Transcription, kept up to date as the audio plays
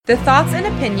The thoughts and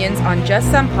opinions on Just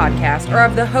Some Podcast are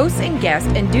of the hosts and guests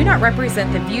and do not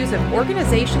represent the views of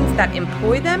organizations that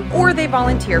employ them or they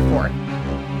volunteer for.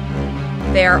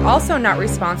 They are also not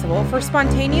responsible for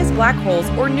spontaneous black holes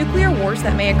or nuclear wars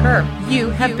that may occur.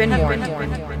 You have been warned.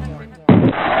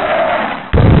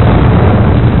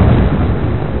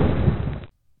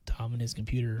 Tom and his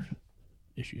computer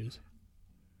issues.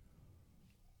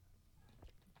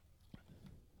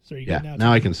 So you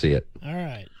now I can see it. All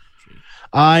right.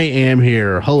 I am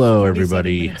here. Hello,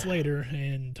 everybody. Minutes later,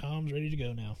 and Tom's ready to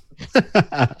go now.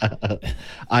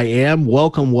 I am.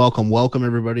 Welcome,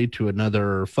 everybody, to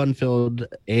another fun-filled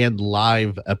and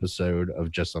live episode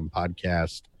of Just Some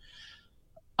Podcast.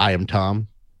 I am Tom,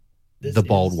 the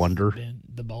Bald Wonder.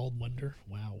 The Bald Wonder?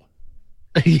 Wow.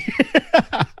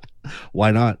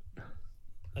 Why not?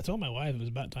 I told my wife it was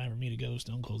about time for me to go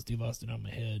Stone Cold Steve Austin on my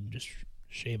head and just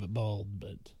shave it bald,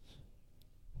 but...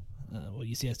 well,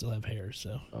 you see, I still have hair,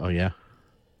 so. Oh, yeah.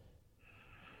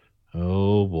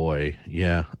 Oh, boy.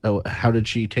 Yeah. Oh, how did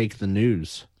she take the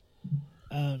news?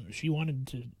 She wanted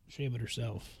to shave it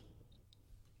herself.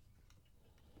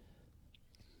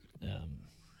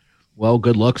 Well,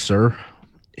 good luck, sir.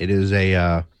 It is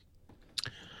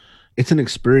it's an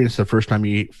experience the first time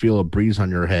you feel a breeze on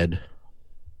your head.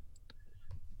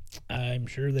 I'm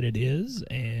sure that it is,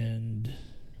 and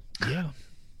yeah,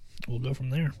 we'll go from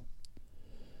there.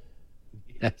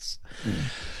 Yes.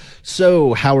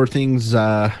 So, how are things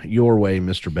your way,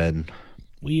 Mr. Ben?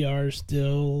 We are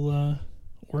still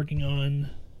working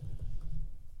on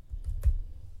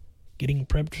getting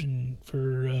prepped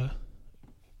for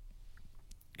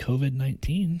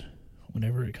COVID-19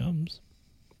 whenever it comes.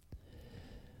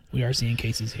 We are seeing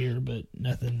cases here, but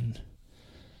nothing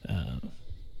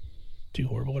too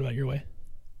horrible. What about your way?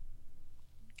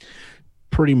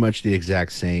 Pretty much the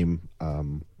exact same.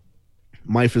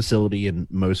 My facility and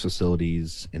most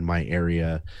facilities in my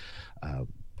area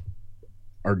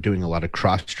are doing a lot of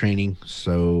cross-training.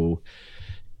 So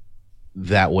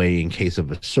that way, in case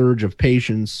of a surge of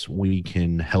patients, we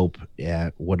can help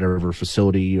at whatever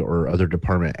facility or other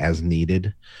department as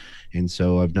needed. And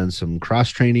so I've done some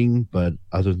cross-training, but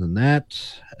other than that,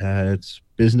 it's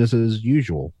business as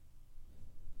usual.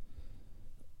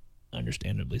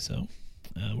 Understandably so.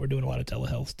 We're doing a lot of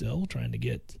telehealth still, trying to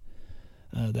get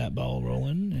that ball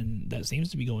rolling, and that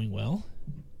seems to be going well.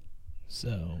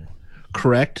 So,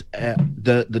 correct.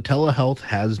 The telehealth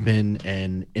has been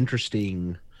an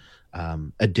interesting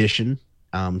addition.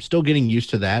 Still getting used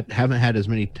to that. Haven't had as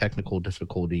many technical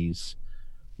difficulties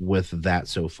with that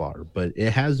so far, but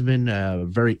it has been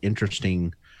very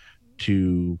interesting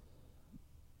to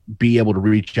be able to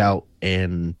reach out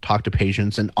and talk to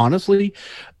patients. And honestly,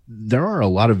 there are a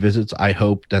lot of visits I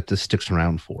hope that this sticks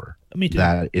around for. Me too.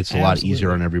 That it's a lot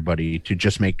easier on everybody to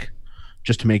just make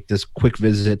this quick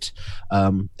visit.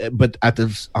 But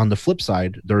on the flip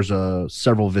side, there's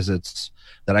several visits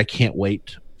that I can't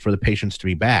wait for the patients to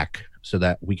be back so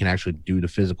that we can actually do the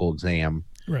physical exam,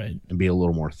 right, and be a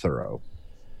little more thorough.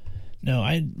 No,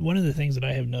 one of the things that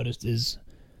I have noticed is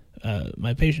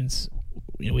my patients.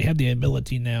 We have the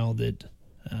ability now that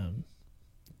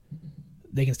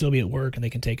they can still be at work and they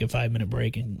can take a 5-minute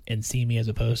break and see me, as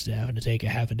opposed to having to take a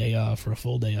half a day off or a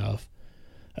full day off.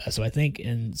 So I think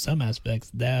in some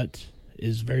aspects that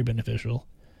is very beneficial.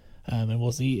 And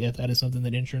we'll see if that is something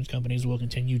that insurance companies will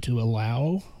continue to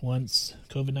allow once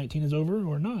COVID-19 is over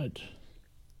or not.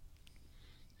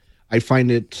 I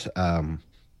find it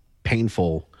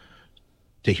painful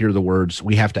to hear the words,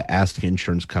 we have to ask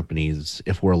insurance companies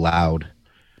if we're allowed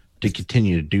to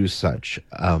continue to do such.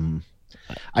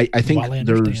 I think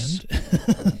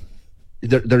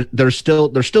there's still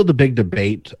the big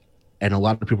debate, and a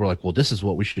lot of people are like, well, this is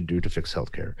what we should do to fix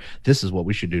healthcare. This is what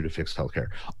we should do to fix healthcare.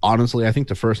 Honestly, I think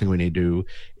the first thing we need to do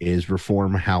is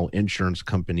reform how insurance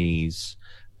companies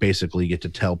basically get to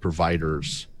tell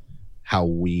providers how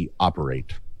we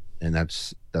operate. And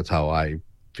that's how I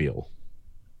feel.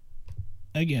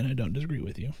 Again, I don't disagree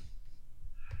with you,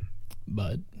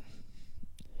 but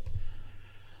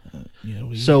we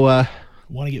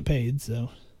want to get paid, so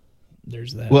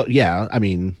there's that. Well, yeah, I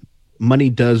mean, money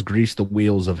does grease the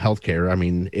wheels of healthcare. I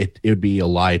mean, it would be a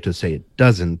lie to say it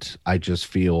doesn't. I just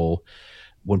feel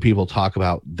when people talk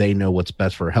about they know what's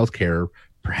best for healthcare,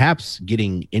 perhaps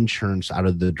getting insurance out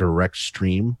of the direct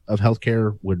stream of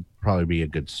healthcare would probably be a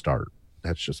good start.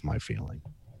 That's just my feeling.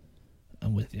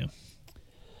 I'm with you.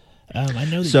 I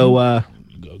know that. So,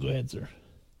 go ahead, sir.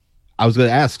 I was going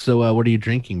to ask. So, what are you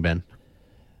drinking, Ben?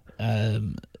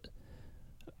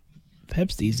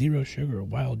 Pepsi Zero Sugar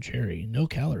Wild Cherry, no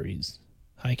calories,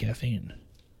 high caffeine.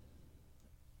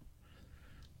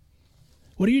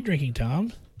 What are you drinking,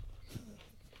 Tom?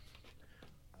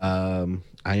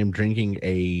 I am drinking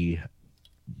a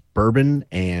bourbon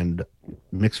and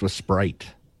mixed with Sprite.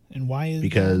 And why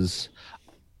is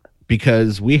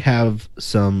because we have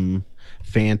some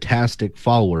fantastic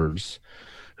followers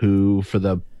who, for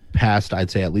the past,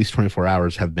 I'd say at least 24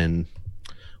 hours, have been,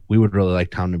 we would really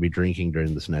like Tom to be drinking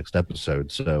during this next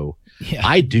episode. So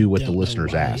I do what the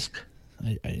listeners ask.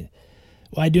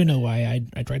 I do know why.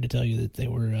 I tried to tell you that they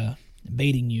were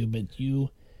baiting you, but you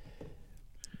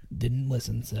didn't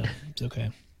listen, so it's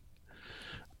okay.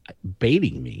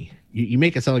 Baiting me? You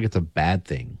make it sound like it's a bad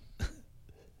thing.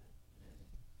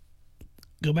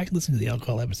 Go back and listen to the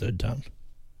alcohol episode, Tom.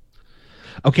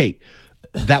 Okay,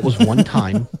 that was one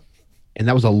time, and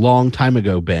that was a long time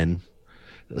ago, Ben.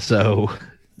 So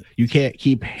you can't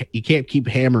keep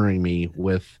hammering me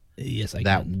with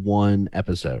that one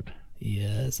episode.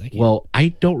 Yes, I can. Well, I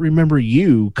don't remember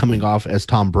you coming off as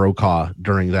Tom Brokaw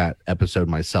during that episode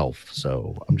myself,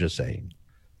 so I'm just saying.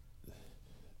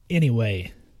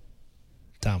 Anyway,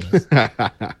 Thomas,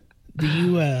 do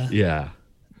you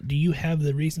do you have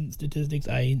the recent statistics?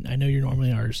 I know you're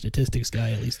normally our statistics guy.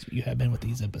 At least you have been with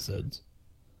these episodes.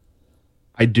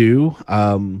 I do.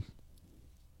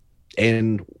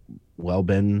 And well,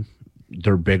 Ben,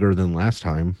 they're bigger than last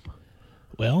time.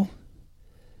 Well,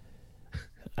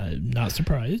 I'm not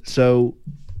surprised. So,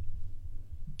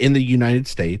 in the United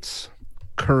States,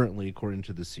 currently, according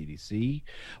to the CDC,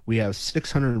 we have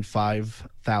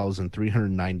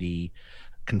 605,390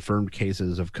 confirmed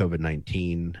cases of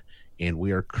COVID-19, and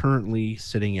we are currently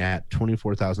sitting at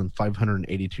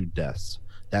 24,582 deaths.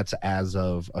 That's as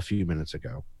of a few minutes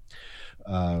ago.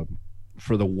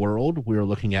 For the world, we're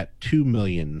looking at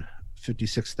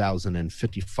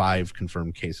 2,056,055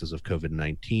 confirmed cases of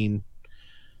COVID-19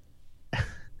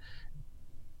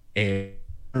 and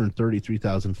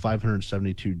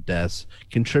 133,572 deaths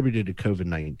contributed to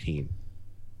COVID-19.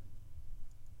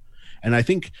 And I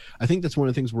think that's one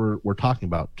of the things we're talking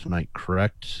about tonight,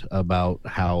 correct? About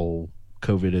how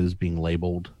COVID is being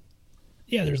labeled.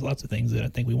 Yeah, there's lots of things that I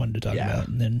think we wanted to talk about,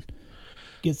 and then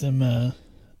get some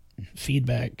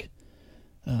feedback.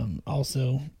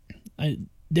 Also, I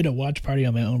did a watch party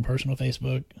on my own personal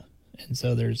Facebook, and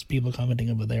so there's people commenting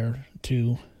over there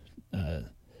too,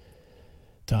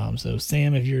 Tom. So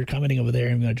Sam, if you're commenting over there,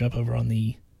 I'm going to jump over on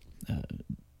the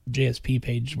JSP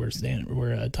page where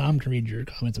Tom can read your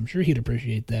comments. I'm sure he'd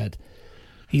appreciate that.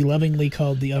 He lovingly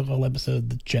called the alcohol episode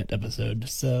the Chet episode.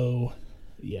 So,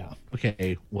 yeah.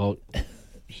 Okay, well,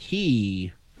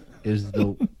 he is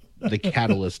the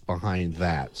catalyst behind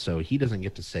that, so he doesn't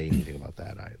get to say anything about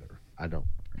that either. I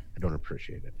don't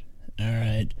appreciate it. All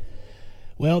right.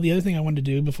 Well, the other thing I wanted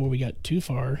to do before we got too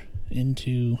far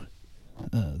into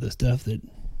the stuff that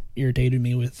irritated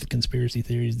me with conspiracy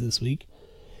theories this week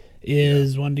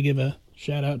is wanted to give a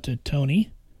shout out to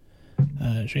Tony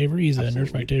Shaver. He's a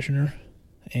nurse practitioner,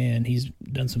 and he's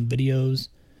done some videos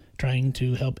trying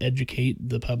to help educate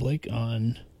the public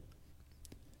on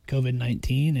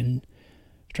COVID-19 and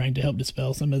trying to help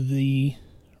dispel some of the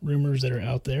rumors that are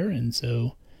out there. And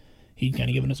so he'd kind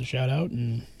of given us a shout out,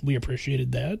 and we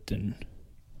appreciated that and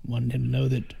wanted him to know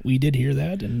that we did hear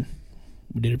that and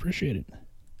we did appreciate it.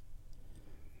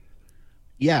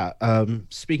 Yeah.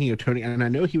 Speaking of Tony, and I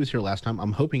know he was here last time,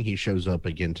 I'm hoping he shows up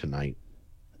again tonight.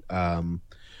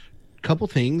 Couple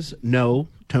things. No,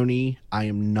 Tony, I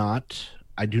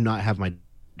do not have my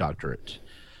doctorate.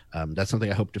 That's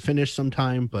something I hope to finish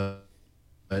sometime,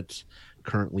 but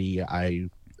currently I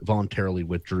voluntarily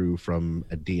withdrew from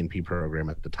a DNP program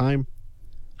at the time.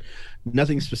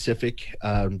 Nothing specific,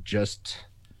 just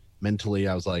mentally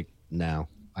I was like, no,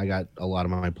 I got a lot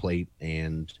on my plate,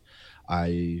 and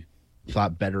I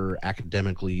thought better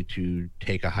academically to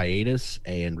take a hiatus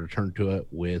and return to it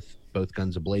with both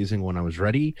guns a-blazing when I was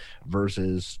ready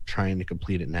versus trying to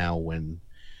complete it now when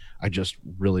I just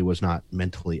really was not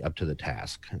mentally up to the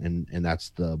task. And that's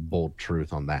the bold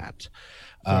truth on that.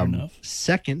 Fair enough.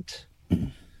 Second,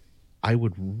 I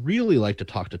would really like to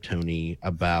talk to Tony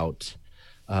about,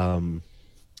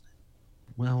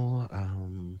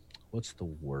 what's the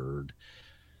word?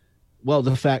 Well,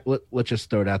 the fact, let's just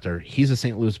throw it out there. He's a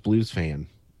St. Louis Blues fan,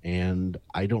 and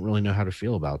I don't really know how to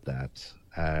feel about that.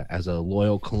 As a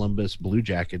loyal Columbus Blue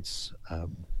Jackets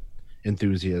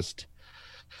enthusiast,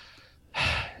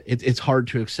 it's hard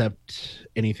to accept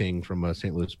anything from a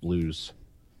St. Louis Blues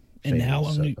fan. And how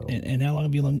long? And how long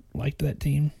have you liked that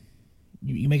team?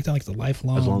 You make it sound like it's a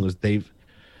lifelong. As long as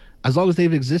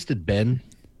they've existed, Ben.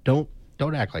 Don't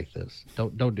act like this.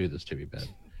 Don't do this to me, Ben.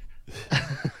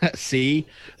 See,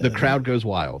 the crowd goes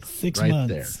wild. 6 right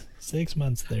months. There. 6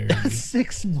 months there.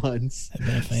 6 months.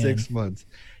 6 months.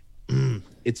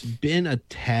 It's been a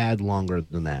tad longer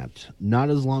than that. Not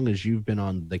as long as you've been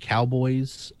on the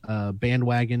Cowboys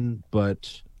bandwagon,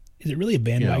 but Is it really a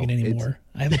bandwagon anymore?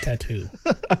 I have a tattoo.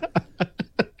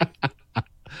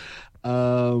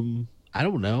 I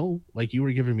don't know. Like, you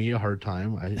were giving me a hard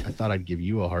time. I thought I'd give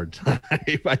you a hard time.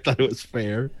 I thought it was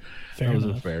fair. Fair was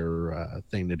enough. a fair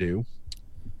thing to do.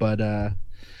 But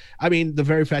I mean, the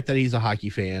very fact that he's a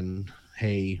hockey fan,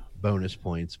 hey, bonus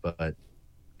points. But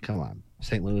come on,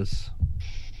 St. Louis.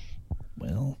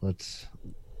 Well, let's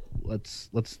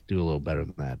do a little better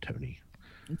than that, Tony.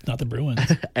 It's not the Bruins.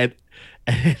 and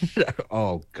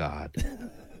oh God,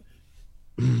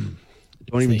 don't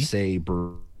even say.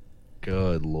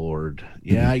 Good Lord,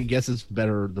 yeah, I guess it's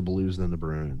better the Blues than the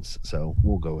Bruins, so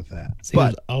we'll go with that. See, but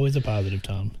there's always a positive,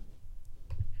 Tom.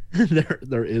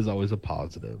 there is always a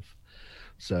positive.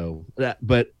 So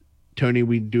but Tony,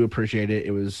 we do appreciate it.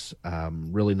 It was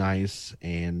really nice,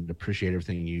 and appreciate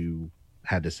everything you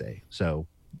had to say. So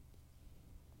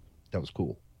that was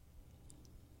cool.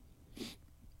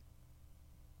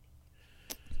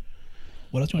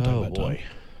 What else do you want to talk about, Tom?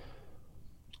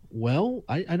 Well,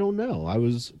 I don't know. I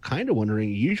was kind of wondering,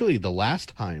 usually the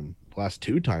last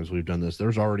 2 times we've done this,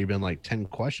 there's already been like 10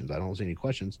 questions. I don't see any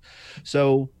questions.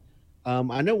 So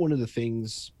I know one of the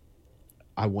things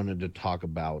I wanted to talk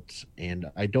about,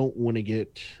 and I don't want to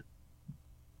get,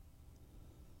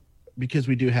 because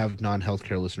we do have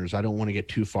non-healthcare listeners, I don't want to get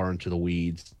too far into the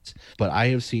weeds, but I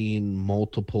have seen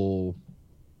multiple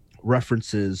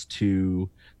references to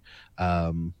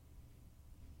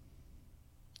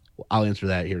I'll answer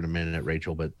that here in a minute,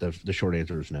 Rachel, but the short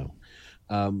answer is no.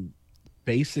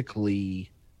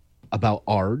 Basically about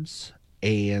ARDS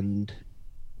and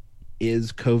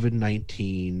is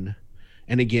COVID-19,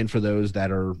 and again, for those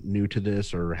that are new to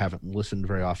this or haven't listened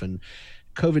very often,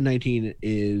 COVID-19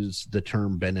 is the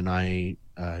term Ben and I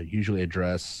usually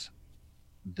address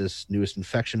this newest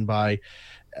infection by.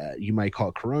 You might call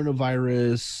it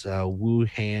coronavirus,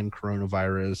 Wuhan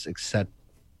coronavirus,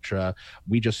 etc.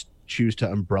 We just choose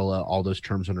to umbrella all those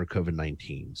terms under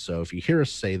COVID-19. So if you hear us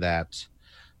say that,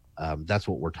 that's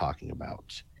what we're talking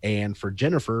about. And for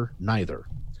Jennifer, neither.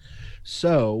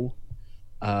 So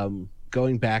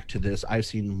going back to this, I've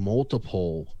seen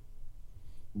multiple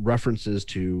references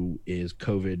to, is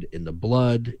COVID in the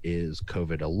blood? Is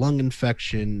COVID a lung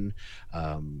infection?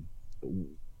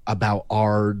 About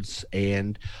ARDS,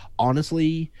 and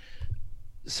honestly,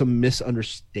 some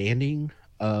misunderstanding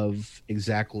of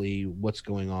exactly what's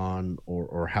going on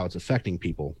or how it's affecting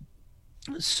people.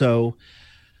 So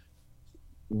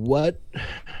what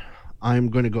I'm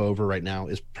going to go over right now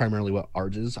is primarily what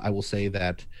ARDS is. I will say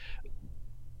that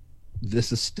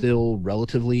this is still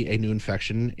relatively a new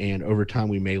infection, and over time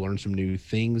we may learn some new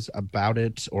things about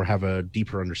it or have a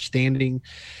deeper understanding.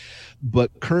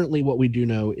 But currently what we do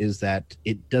know is that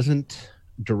it doesn't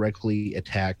directly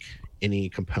attack any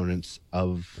components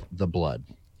of the blood.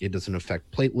 It doesn't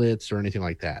affect platelets or anything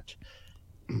like that.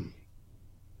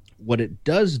 What it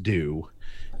does do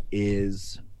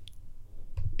is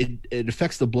it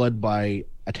affects the blood by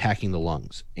attacking the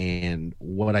lungs. And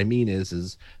what I mean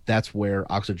is that's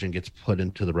where oxygen gets put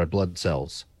into the red blood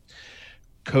cells.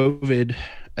 COVID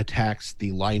attacks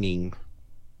the lining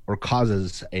or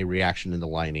causes a reaction in the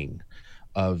lining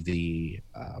of the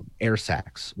air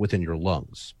sacs within your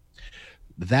lungs.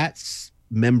 That's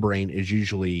membrane is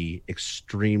usually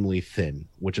extremely thin,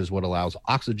 which is what allows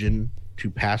oxygen to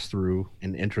pass through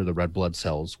and enter the red blood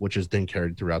cells, which is then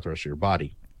carried throughout the rest of your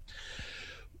body.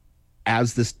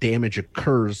 As this damage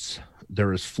occurs,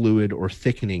 there is fluid or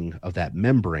thickening of that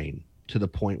membrane to the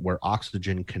point where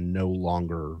oxygen can no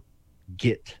longer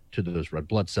get to those red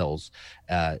blood cells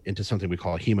into something we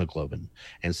call hemoglobin.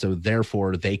 And so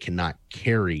therefore they cannot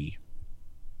carry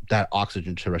that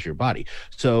oxygen to the rest of your body.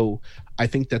 So I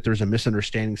think that there's a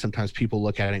misunderstanding. Sometimes people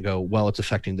look at it and go, well, it's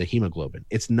affecting the hemoglobin.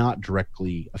 It's not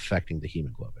directly affecting the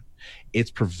hemoglobin.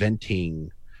 It's preventing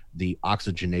the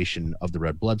oxygenation of the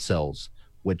red blood cells,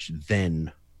 which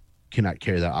then cannot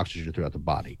carry that oxygen throughout the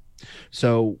body.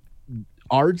 So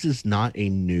ARDS is not a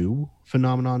new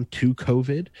phenomenon to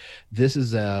COVID. This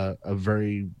is a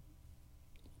very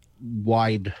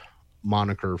wide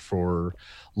moniker for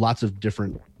lots of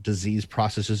different disease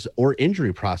processes or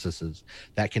injury processes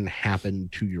that can happen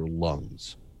to your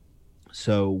lungs.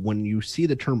 So when you see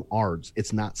the term ARDS,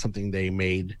 it's not something they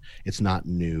made. It's not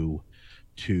new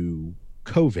to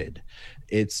COVID.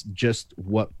 It's just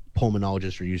what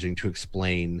pulmonologists are using to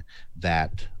explain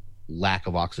that lack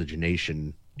of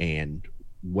oxygenation and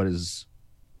what is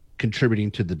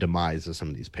contributing to the demise of some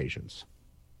of these patients.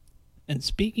 And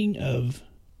speaking of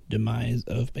demise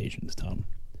of patients, Tom,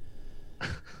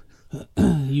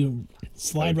 You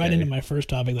slide right Okay. into my first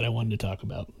topic that I wanted to talk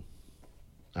about.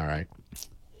 All right.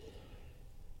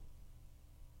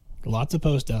 Lots of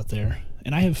posts out there,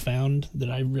 and I have found that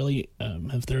I really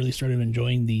have thoroughly started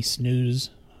enjoying the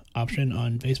snooze option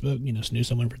on Facebook. You know, snooze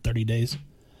someone for 30 days.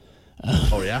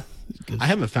 Oh yeah, I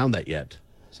haven't found that yet,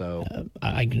 so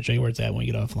I can show you where it's at when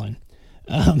we get offline.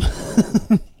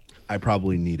 I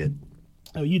probably need it.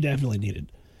 Oh, you definitely need it.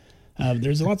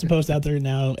 There's lots of posts out there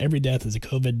now. Every death is a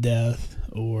COVID death,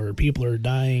 or people are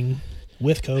dying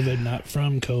with COVID, not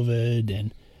from COVID.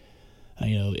 And,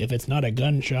 you know, if it's not a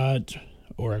gunshot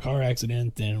or a car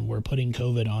accident, then we're putting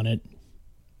COVID on it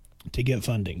to get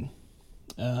funding.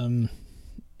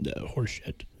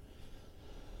 Horseshit.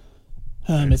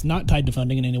 It's not tied to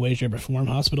funding in any way, shape, or form.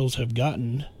 Hospitals have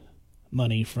gotten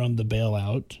money from the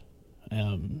bailout,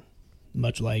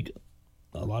 much like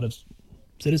a lot of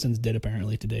citizens did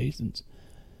apparently today, since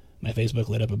my Facebook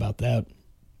lit up about that.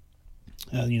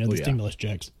 The stimulus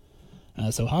checks.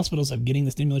 So hospitals are getting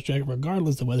the stimulus check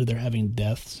regardless of whether they're having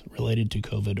deaths related to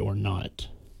COVID or not.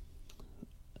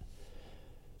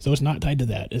 So it's not tied to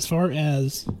that. As far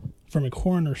as from a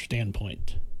coroner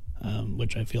standpoint,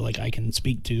 which I feel like I can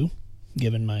speak to,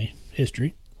 given my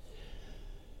history,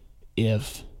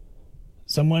 if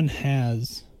someone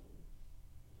has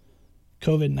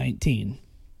COVID-19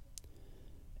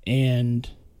 and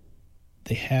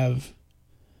they have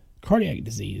cardiac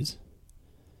disease,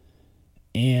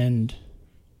 and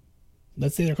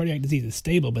let's say their cardiac disease is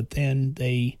stable, but then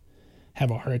they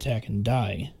have a heart attack and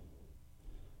die,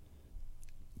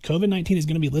 COVID-19 is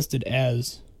going to be listed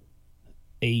as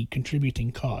a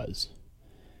contributing cause.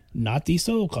 Not the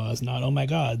sole cause, not, oh my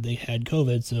God, they had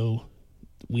COVID, so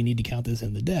we need to count this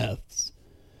in the deaths.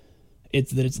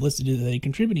 It's that it's listed as a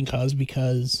contributing cause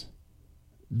because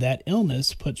that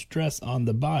illness puts stress on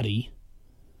the body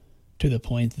to the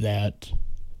point that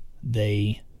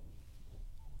they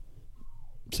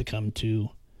succumb to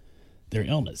their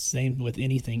illness. Same with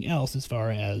anything else as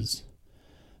far as,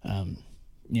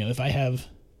 if I have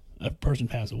a person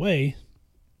pass away,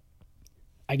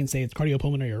 I can say it's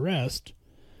cardiopulmonary arrest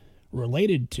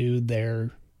related to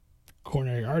their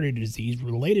coronary artery disease,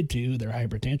 related to their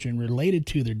hypertension, related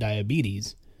to their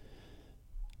diabetes.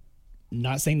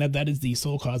 Not saying that that is the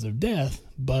sole cause of death,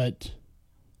 but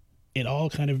it all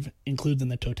kind of includes in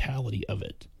the totality of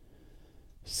it.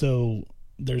 So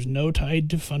there's no tied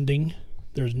to funding.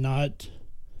 There's not,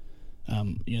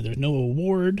 there's no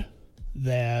award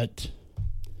that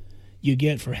you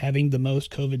get for having the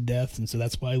most COVID deaths, and so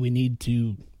that's why we need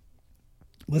to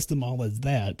list them all as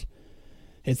that.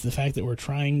 It's the fact that we're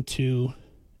trying to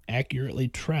accurately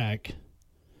track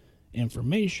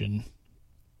information,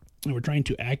 and we're trying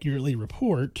to accurately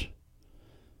report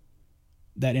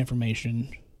that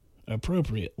information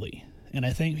appropriately. And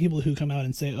I think people who come out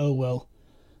and say, oh, well,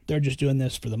 they're just doing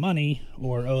this for the money,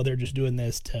 or, oh, they're just doing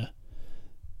this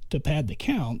to pad the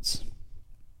counts,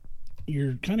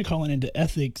 you're kind of calling into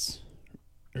ethics,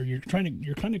 or you're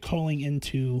kind of calling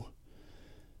into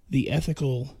the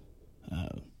ethical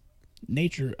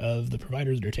nature of the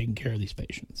providers that are taking care of these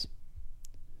patients.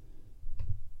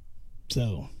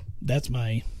 So that's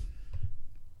my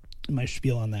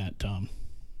spiel on that, Tom.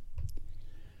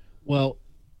 Well,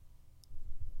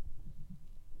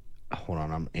 hold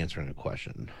on, I'm answering a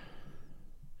question.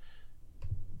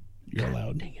 You're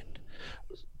allowed. Dang it.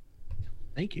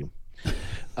 Thank you.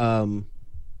 I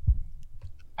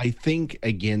think,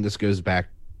 again, this goes back,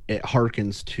 it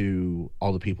harkens to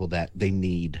all the people that they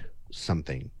need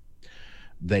something.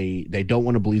 They don't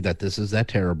want to believe that this is that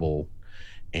terrible,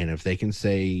 and if they can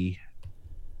say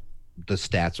the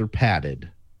stats are padded,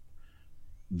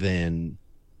 then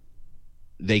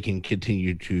they can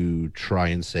continue to try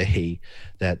and say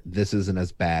that this isn't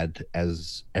as bad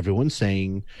as everyone's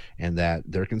saying, and that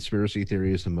their conspiracy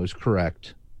theory is the most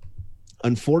correct.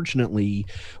 Unfortunately,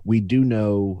 we do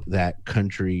know that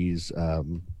countries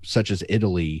such as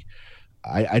Italy,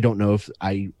 I don't know if,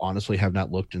 I honestly have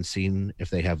not looked and seen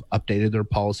if they have updated their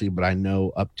policy, but I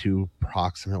know up to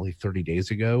approximately 30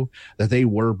 days ago that they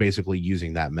were basically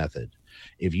using that method.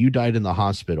 If you died in the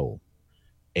hospital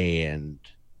and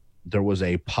there was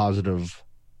a positive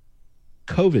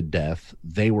COVID death,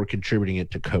 they were contributing it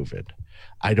to COVID.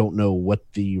 I don't know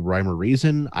what the rhyme or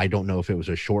reason. I don't know if it was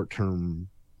a short-term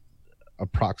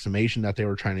approximation that they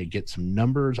were trying to get some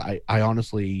numbers. I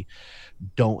honestly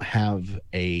don't have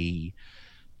a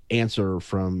answer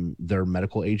from their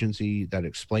medical agency that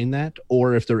explained that,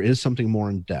 or if there is something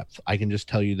more in depth. I can just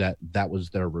tell you that that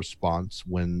was their response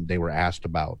when they were asked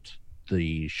about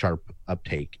the sharp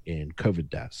uptake in COVID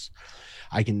deaths.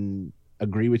 I can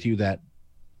agree with you that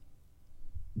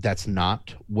that's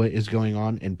not what is going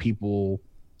on, and people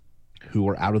who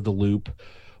are out of the loop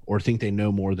or think they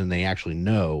know more than they actually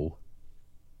know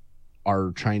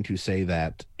are trying to say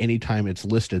that anytime it's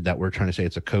listed that we're trying to say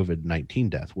it's a COVID-19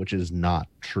 death, which is not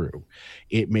true.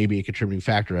 It may be a contributing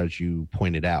factor, as you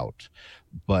pointed out,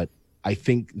 but I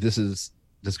think this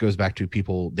goes back to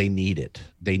people. They need it.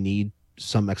 They need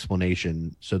some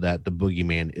explanation so that the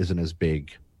boogeyman isn't as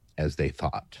big as they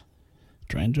thought.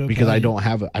 Because I don't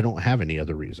have any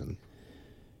other reason.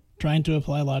 Trying to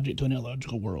apply logic to an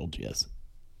illogical world. Yes.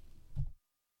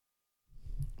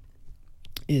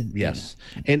 Yes.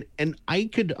 And I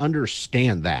could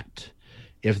understand that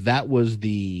if that was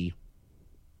the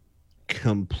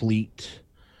complete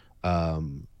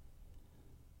reason.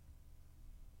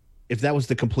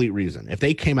 If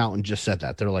they came out and just said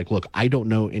that, they're like, look, I don't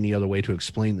know any other way to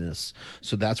explain this,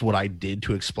 so that's what I did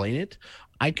to explain it.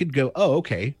 I could go, oh,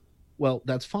 okay, well,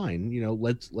 that's fine.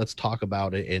 Let's talk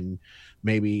about it and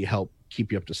maybe help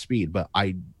keep you up to speed. But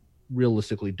I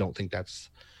realistically don't think that's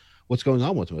what's going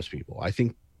on with most people. I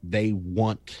think they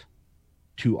want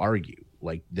to argue,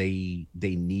 like they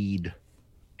need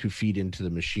to feed into the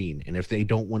machine. And if they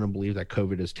don't want to believe that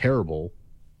COVID is terrible,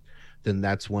 then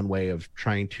that's one way of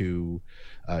trying to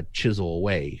chisel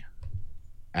away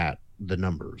at the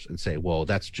numbers and say, well,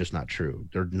 that's just not true.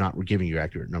 They're not giving you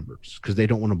accurate numbers because they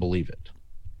don't want to believe it.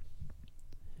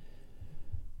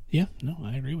 Yeah, no,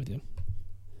 I agree with you.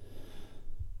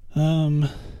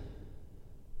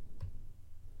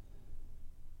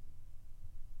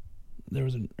 There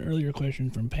was an earlier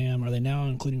question from Pam. Are they now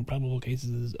including probable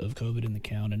cases of COVID in the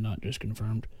count and not just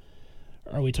confirmed?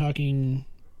 Are we talking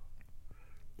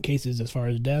cases as far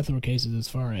as death or cases as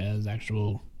far as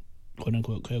actual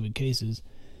quote-unquote COVID cases?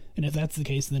 And if that's the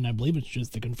case, then I believe it's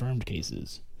just the confirmed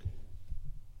cases.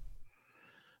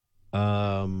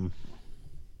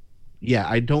 Yeah,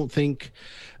 I don't think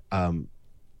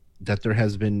that there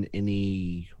has been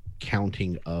any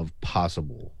counting of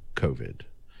possible COVID.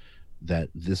 That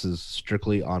this is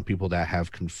strictly on people that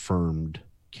have confirmed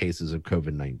cases of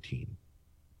COVID-19,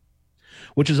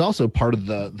 which is also part of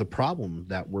the problem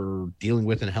that we're dealing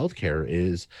with in healthcare.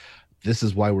 This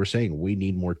is why we're saying we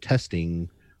need more testing.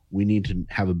 We need to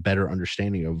have a better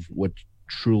understanding of what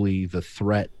truly the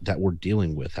threat that we're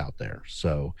dealing with out there.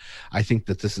 So I think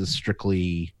that this is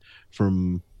strictly,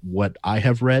 from what I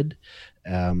have read,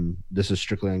 this is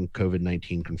strictly on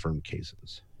COVID-19 confirmed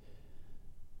cases.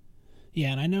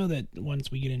 Yeah, and I know that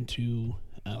once we get into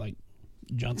like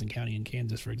Johnson County in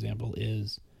Kansas, for example,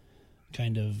 is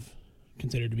kind of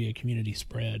considered to be a community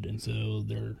spread, and so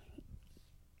they're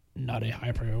not a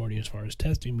high priority as far as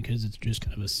testing because it's just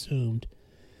kind of assumed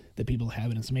that people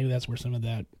have it, and so maybe that's where some of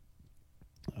that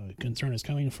concern is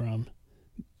coming from.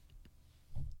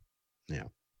 Yeah.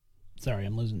 Sorry,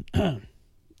 I'm losing.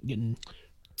 Getting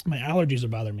my allergies are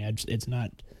bothering me. It's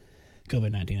not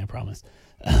COVID-19, I promise.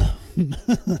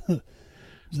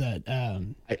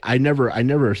 I never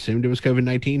assumed it was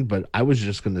COVID-19, but I was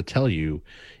just going to tell you,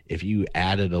 if you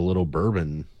added a little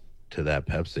bourbon to that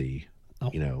Pepsi,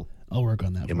 I'll work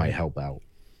on that. It might help out.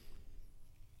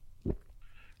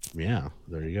 Yeah,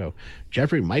 there you go.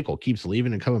 Jeffrey Michael keeps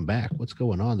leaving and coming back. What's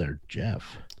going on there,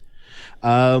 Jeff?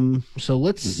 So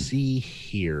let's see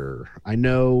here. I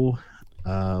know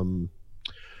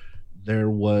there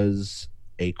was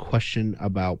a question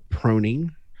about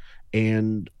proning,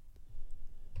 and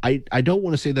I don't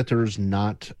want to say that there's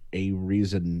not a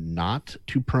reason not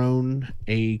to prone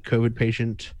a COVID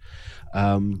patient,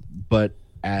 but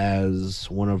as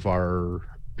one of our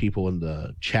people in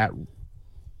the chat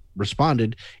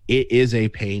responded, it is a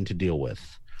pain to deal with.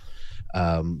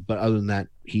 But other than that,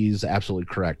 he's absolutely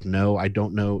correct. No, I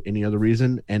don't know any other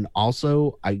reason. And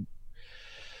also, I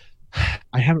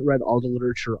haven't read all the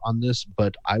literature on this,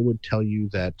 but I would tell you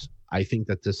that I think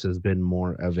that this has been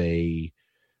more of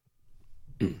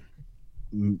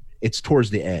it's towards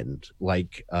the end.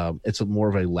 Like, it's more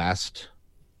of a last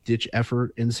ditch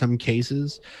effort in some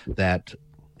cases, that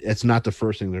it's not the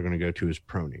first thing they're going to go to is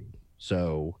proning.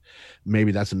 So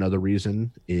maybe that's another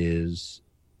reason, is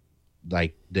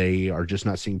like they are just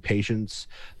not seeing patients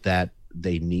that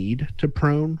they need to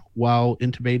prone while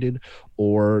intubated,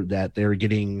 or that they're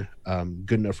getting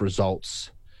good enough results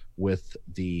with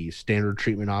the standard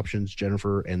treatment options,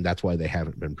 Jennifer, and that's why they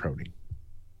haven't been proning.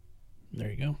 There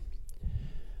you go.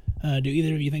 Do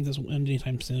either of you think this will end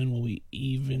anytime soon? Will we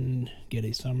even get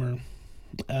a summer?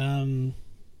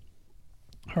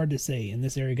 Hard to say in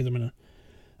this area, because I'm gonna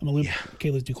loop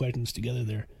Kayla's two questions together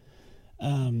there.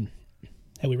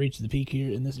 Have we reached the peak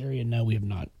here in this area? No, we have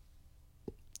not.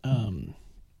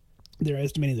 They're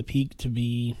estimating the peak to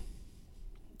be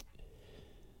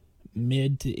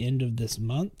mid to end of this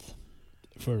month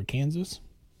for Kansas.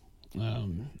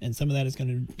 And some of that is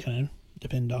going to kind of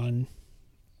depend on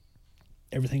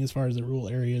everything as far as the rural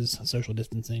areas, social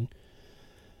distancing.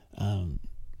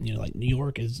 Like New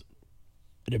York it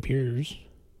appears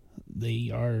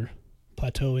they are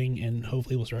plateauing and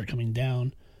hopefully will start coming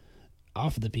down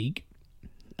off of the peak.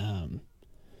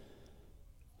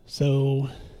 So,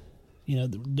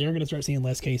 they're going to start seeing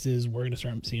less cases. We're going to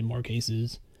start seeing more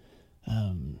cases.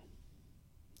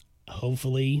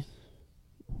 Hopefully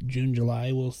June,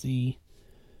 July, we'll see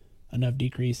enough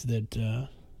decrease that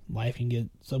life can get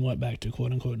somewhat back to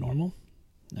quote unquote normal.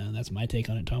 That's my take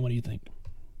on it. Tom, what do you think?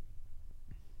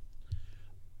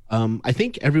 I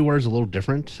think everywhere is a little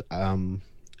different.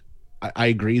 I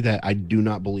agree that I do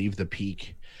not believe the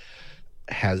peak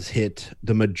has hit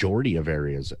the majority of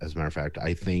areas. As a matter of fact,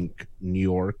 I think New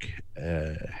York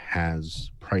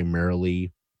has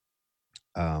primarily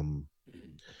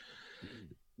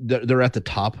they're at the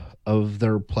top of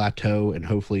their plateau, and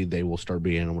hopefully they will start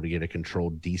being able to get a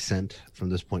controlled descent from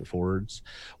this point forwards.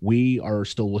 We are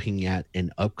still looking at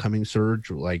an upcoming surge.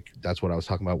 Like that's what I was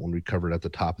talking about when we covered at the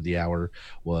top of the hour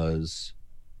was,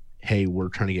 hey, we're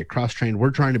trying to get cross-trained. We're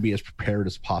trying to be as prepared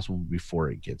as possible before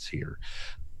it gets here.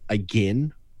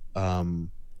 Again,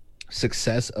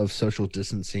 success of social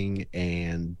distancing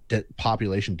and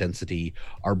population density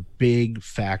are big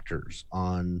factors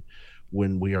on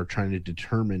when we are trying to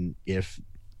determine if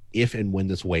and when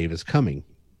this wave is coming.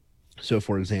 So,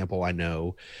 for example, I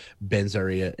know Ben's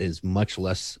area is much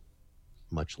less,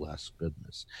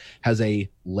 has a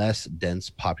less dense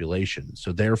population.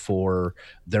 So therefore,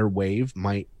 their wave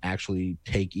might actually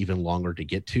take even longer to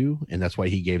get to. And that's why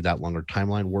he gave that longer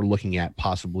timeline. We're looking at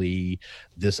possibly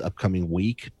this upcoming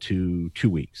week to 2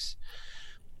 weeks.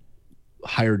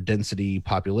 Higher density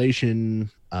population,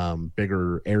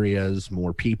 bigger areas,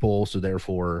 more people. So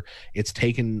therefore, it's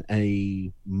taken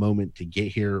a moment to get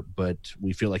here, but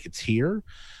we feel like it's here.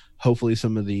 Hopefully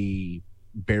some of the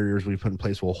barriers we put in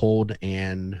place will hold,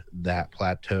 and that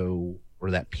plateau or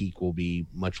that peak will be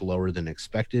much lower than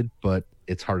expected, but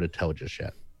it's hard to tell just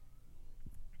yet.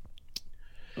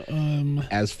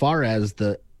 As far as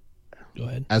the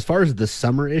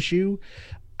summer issue,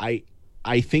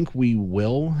 I think we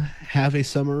will have a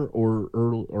summer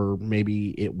or maybe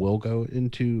it will go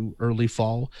into early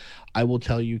fall. I will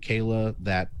tell you, Kayla,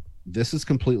 that this is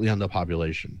completely on the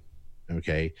population.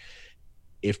 Okay.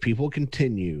 If people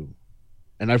continue,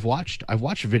 and I've watched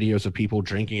videos of people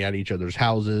drinking at each other's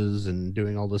houses and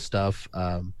doing all this stuff.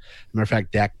 Matter of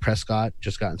fact, Dak Prescott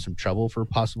just got in some trouble for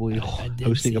possibly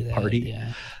hosting a party.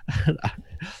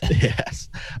 Yes.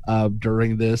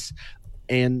 During this.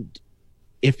 And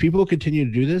if people continue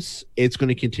to do this, it's going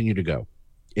to continue to go.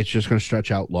 It's just going to stretch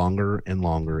out longer and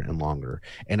longer and longer.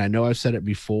 And I know I've said it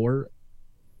before,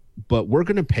 but we're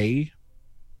going to pay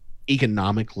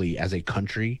economically as a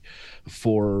country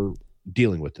for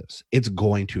dealing with this. It's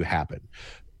going to happen.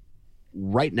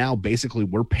 Right now, basically,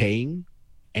 we're paying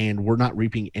and we're not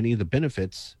reaping any of the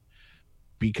benefits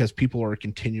because people are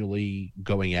continually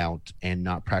going out and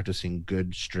not practicing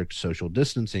good, strict social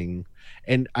distancing.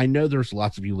 And I know there's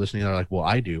lots of you listening that are like, well,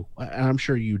 I do. And I'm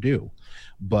sure you do.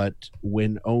 But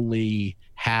when only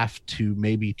half to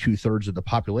maybe 2/3 of the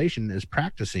population is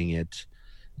practicing it,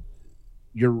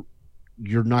 you're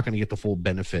not going to get the full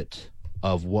benefit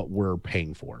of what we're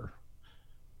paying for.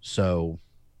 So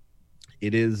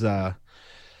it is,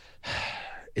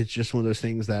 it's just one of those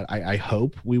things that I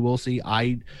hope we will see.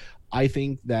 I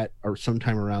think that or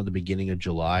sometime around the beginning of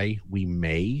July, we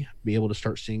may be able to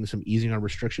start seeing some easing on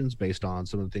restrictions based on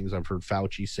some of the things I've heard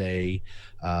Fauci say.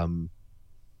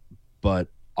 But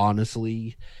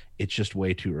honestly, it's just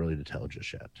way too early to tell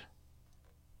just yet.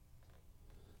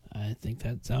 I think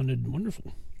that sounded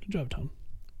wonderful. Good job, Tom.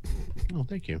 Oh,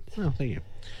 thank you. Oh, thank you.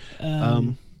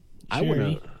 I want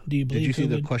to. Do you believe? Did you see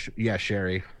the question? Yeah,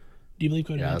 Sherry. Do you believe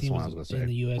COVID-19 was in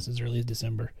the U.S. as early as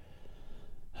December?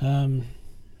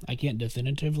 I can't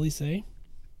definitively say.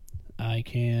 I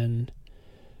can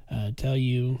tell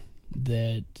you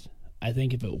that I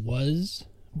think if it was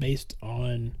based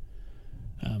on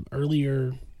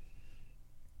earlier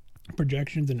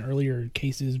projections and earlier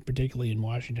cases, particularly in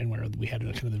Washington, where we had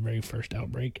kind of the very first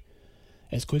outbreak,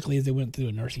 as quickly as they went through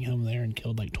a nursing home there and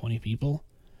killed like 20 people,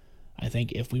 I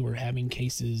think if we were having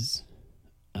cases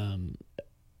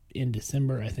in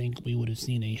December, I think we would have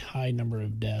seen a high number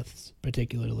of deaths,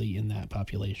 particularly in that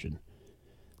population,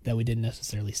 that we didn't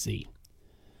necessarily see.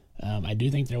 I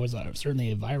do think there was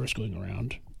certainly a virus going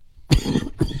around.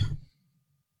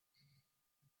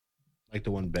 Like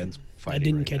the one Ben's fighting. I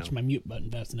didn't right catch now. my mute button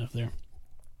fast enough there.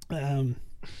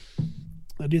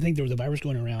 I do think there was a virus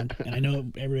going around, and I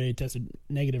know everybody tested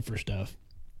negative for stuff,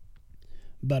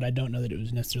 but I don't know that it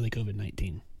was necessarily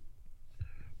COVID-19.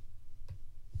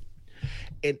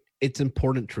 It's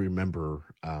important to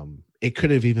remember it could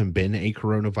have even been a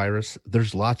coronavirus.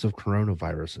 There's lots of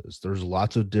coronaviruses. There's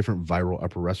lots of different viral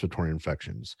upper respiratory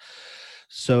infections.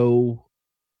 So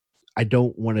I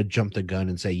don't want to jump the gun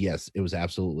and say, yes, it was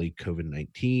absolutely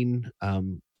COVID-19.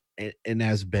 And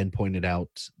as Ben pointed out,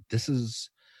 this is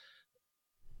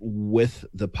with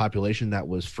the population that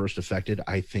was first affected.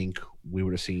 I think we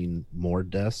would have seen more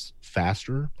deaths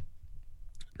faster.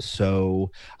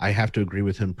 So I have to agree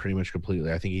with him pretty much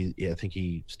completely. I think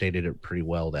he stated it pretty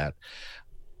well that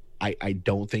I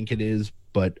don't think it is.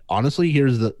 But honestly,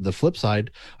 here's the flip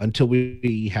side. Until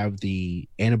we have the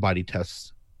antibody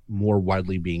tests more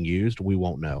widely being used, we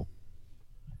won't know.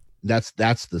 That's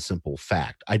the simple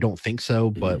fact. I don't think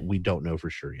so, but we don't know for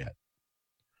sure yet.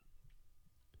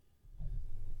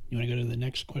 You want to go to the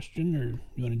next question, or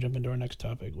you want to jump into our next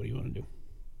topic? What do you want to do?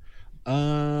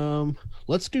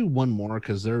 Let's do one more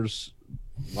because there's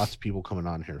lots of people coming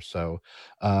on here. So,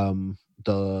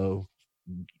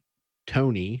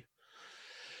 Tony,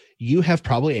 you have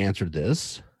probably answered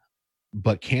this,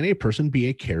 but can a person be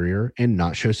a carrier and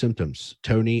not show symptoms?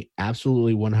 Tony,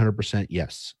 absolutely 100%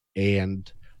 yes. And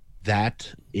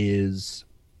that is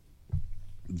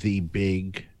the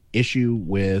big issue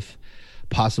with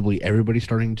possibly everybody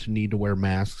starting to need to wear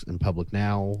masks in public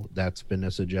now. That's been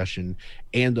a suggestion.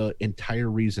 And the entire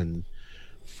reason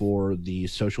for the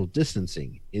social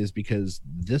distancing is because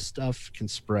this stuff can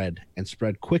spread and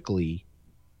spread quickly.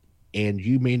 And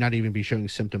you may not even be showing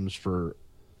symptoms for,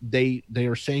 they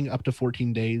are saying up to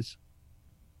 14 days.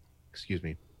 Excuse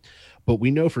me. But we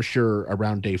know for sure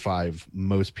around day 5,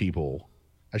 most people,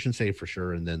 I shouldn't say for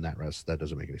sure, and then that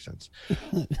doesn't make any sense.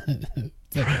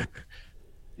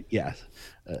 Yeah,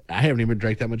 I haven't even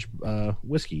drank that much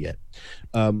whiskey yet.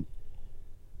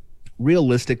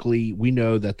 Realistically, we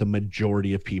know that the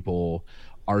majority of people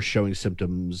are showing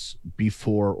symptoms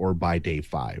before or by day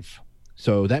 5.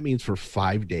 So that means for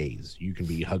 5 days, you can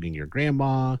be hugging your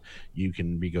grandma, you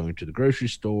can be going to the grocery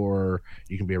store,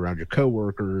 you can be around your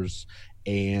coworkers,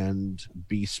 and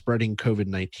be spreading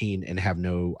COVID-19 and have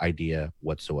no idea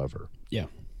whatsoever. Yeah.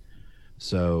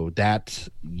 So that,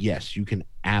 yes, you can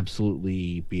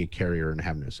absolutely be a carrier and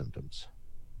have no symptoms.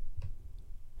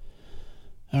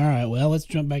 All right, well, let's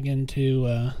jump back into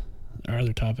our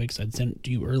other topics I'd sent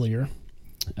to you earlier.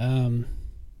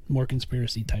 More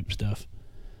conspiracy type stuff.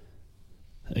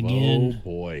 Again, oh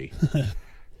boy.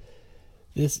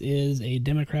 This is a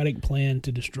Democratic plan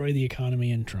to destroy the economy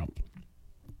and Trump.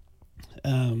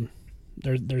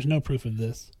 There's no proof of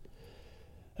this.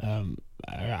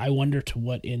 I wonder to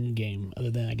what end game, other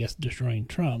than, I guess, destroying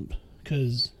Trump,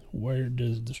 because where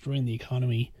does destroying the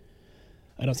economy,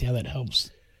 I don't see how that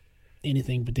helps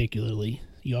anything particularly.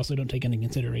 You also don't take into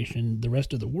consideration the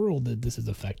rest of the world that this is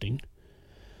affecting.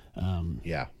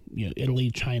 Yeah. You know,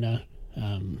 Italy, China,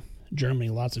 Germany,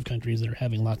 lots of countries that are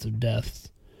having lots of deaths,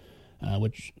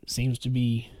 which seems to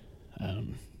be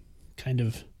kind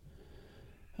of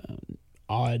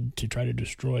odd to try to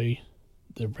destroy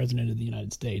the president of the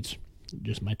United States.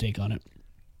 Just my take on it.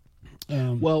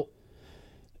 Well,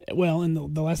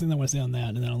 and the last thing I want to say on that,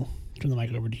 and then I'll turn the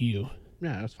mic over to you.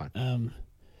 Yeah, that's fine.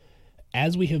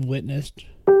 As we have witnessed,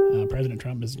 President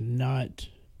Trump is not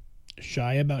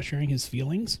shy about sharing his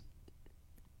feelings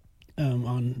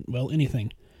on, well,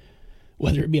 anything.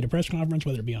 Whether it be at a press conference,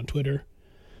 whether it be on Twitter,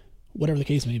 whatever the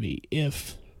case may be.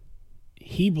 If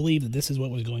he believed that this is what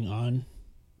was going on,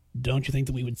 don't you think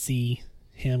that we would see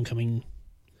him coming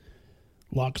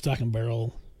lock, stock, and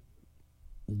barrel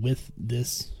with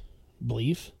this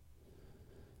belief?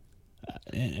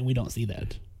 And we don't see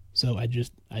that. So I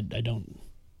don't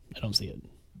see it.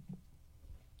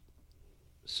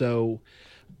 So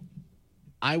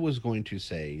I was going to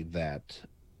say that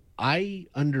I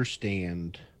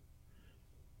understand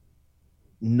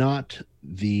not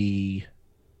the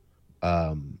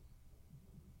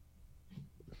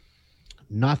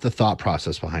thought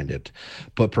process behind it,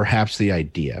 but perhaps the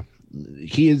idea.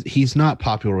 He's not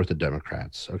popular with the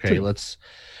Democrats. Okay, True.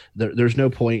 There's no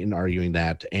point in arguing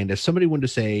that. And if somebody wanted to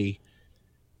say,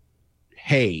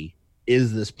 hey,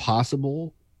 is this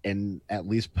possible, and at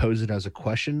least pose it as a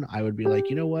question, I would be like,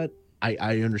 you know what?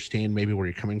 I understand maybe where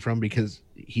you're coming from, because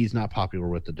he's not popular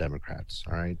with the Democrats.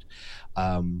 All right.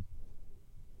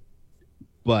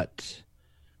 But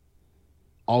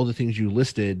all the things you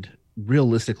listed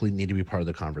realistically need to be part of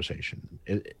the conversation.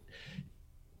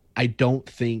 I don't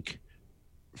think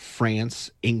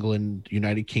France, England,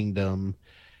 United Kingdom,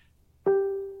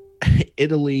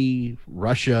 Italy,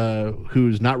 Russia,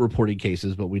 who's not reporting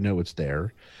cases, but we know it's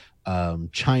there,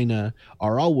 China,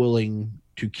 are all willing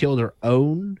to kill their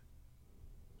own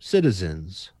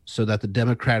citizens so that the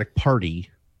Democratic Party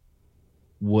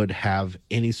would have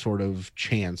any sort of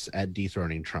chance at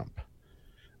dethroning Trump.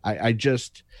 I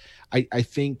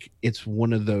think it's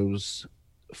one of those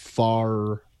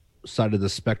far side of the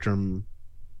spectrum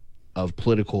of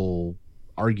political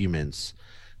arguments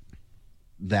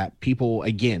that people,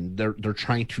 again, they're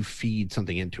trying to feed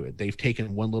something into it. They've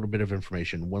taken one little bit of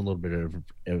information,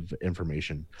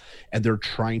 and they're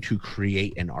trying to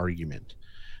create an argument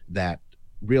that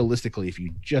realistically, if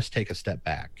you just take a step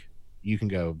back, you can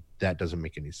go, that doesn't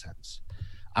make any sense.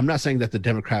 I'm not saying that the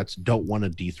Democrats don't want to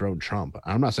dethrone Trump.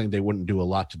 I'm not saying they wouldn't do a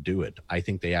lot to do it. I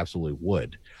think they absolutely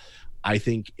would. I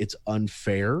think it's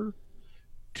unfair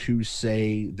to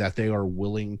say that they are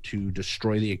willing to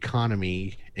destroy the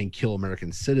economy and kill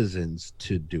American citizens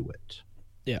to do it.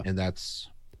 Yeah. And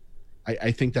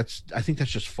I think that's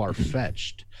just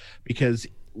far-fetched, because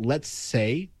let's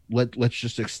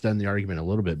just extend the argument a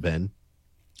little bit, Ben.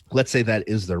 Let's say that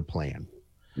is their plan.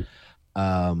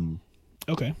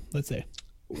 Okay, let's say.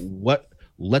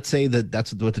 Let's say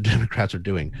that's what the Democrats are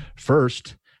doing.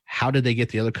 First, how did they get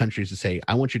the other countries to say,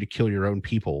 I want you to kill your own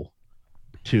people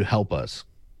to help us?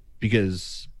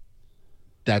 Because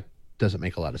that doesn't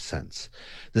make a lot of sense.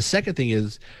 The second thing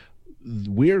is,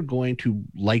 we're going to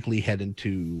likely head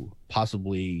into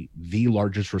possibly the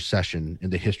largest recession in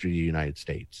the history of the United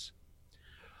States.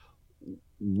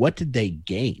 What did they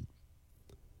gain?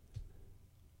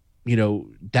 You know,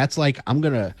 that's like,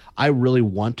 I really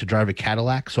want to drive a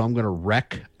Cadillac, so I'm going to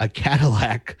wreck a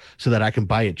Cadillac so that I can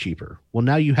buy it cheaper. Well,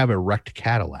 now you have a wrecked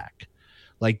Cadillac.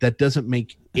 Like, that doesn't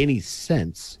make any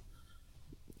sense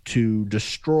to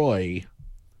destroy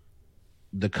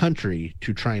the country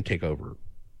to try and take over.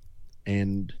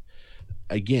 And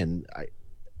again,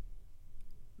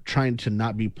 trying to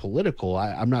not be political,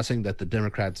 I'm not saying that the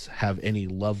Democrats have any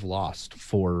love lost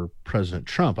for President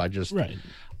Trump. Right.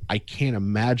 I can't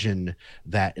imagine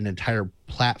that an entire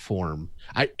platform.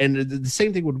 And the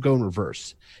same thing would go in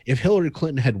reverse. If Hillary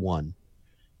Clinton had won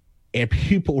and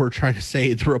people were trying to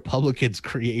say the Republicans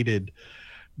created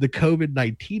the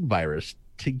COVID-19 virus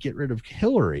to get rid of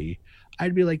Hillary,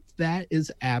 I'd be like, that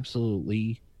is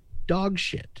absolutely dog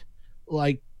shit.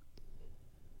 Like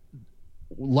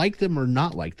them or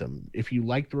not like them, if you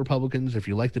like the Republicans, if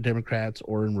you like the Democrats,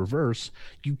 or in reverse,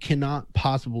 you cannot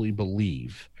possibly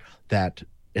believe that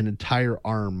an entire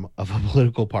arm of a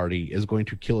political party is going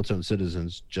to kill its own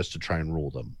citizens just to try and rule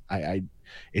them.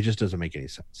 It just doesn't make any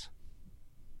sense.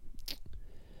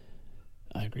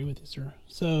 I agree with you, sir.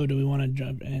 So do we want to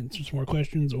jump and answer some more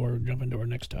questions or jump into our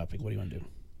next topic? What do you want to do?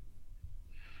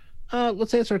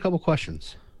 Let's answer a couple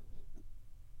questions.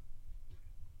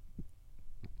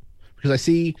 Because I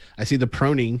see the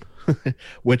proning,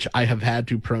 which I have had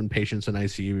to prone patients in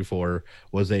ICU before,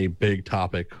 was a big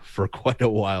topic for quite a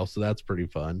while. So that's pretty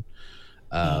fun.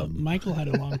 Michael had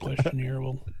a long question here.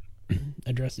 We'll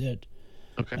address it.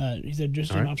 Okay. He said,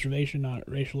 just an observation, not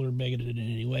racial or bigoted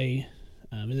in any way.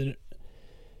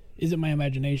 Is it my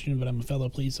imagination, but I'm a fellow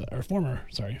former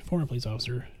police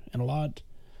officer, and a lot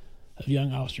of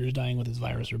young officers dying with this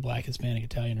virus are Black, Hispanic,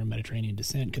 Italian, or Mediterranean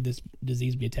descent. Could this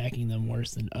disease be attacking them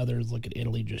worse than others? Look at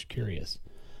Italy, just curious.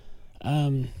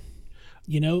 I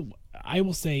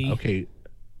will say... Okay,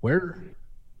 where?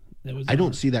 I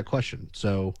don't see that question,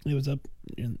 so... It was up.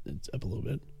 It's up a little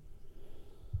bit.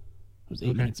 It was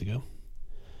 8 minutes ago.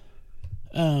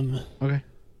 Okay.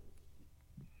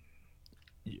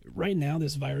 Right now,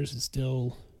 this virus is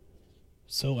still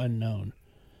so unknown.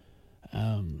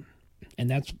 And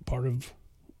that's part of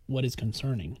what is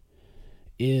concerning,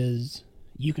 is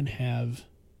you can have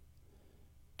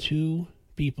two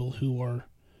people who are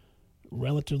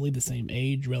relatively the same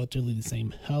age, relatively the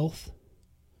same health,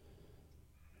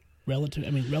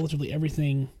 relatively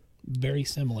everything very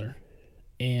similar,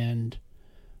 and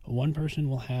one person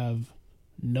will have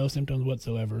no symptoms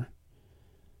whatsoever,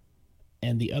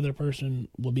 and the other person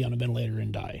will be on a ventilator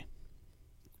and die.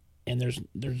 And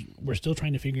we're still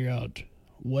trying to figure out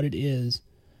what it is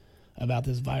about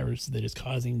this virus that is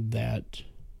causing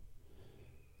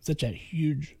such a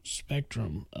huge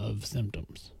spectrum of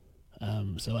symptoms.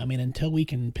 Until we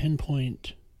can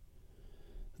pinpoint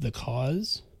the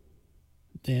cause,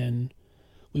 then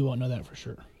we won't know that for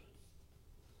sure.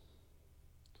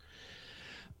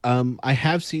 I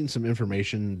have seen some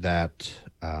information that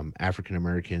African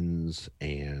Americans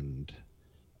and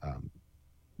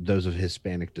those of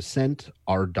Hispanic descent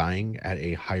are dying at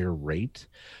a higher rate,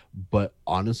 but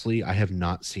honestly, I have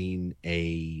not seen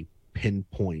a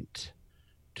pinpoint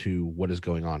to what is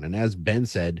going on. And as Ben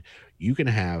said, you can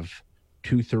have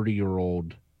 2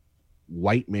 30-year-old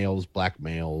white males, black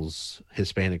males,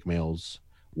 Hispanic males,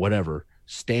 whatever,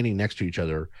 standing next to each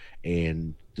other.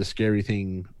 And the scary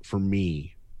thing for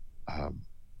me,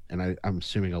 and I'm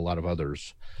assuming a lot of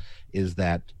others, is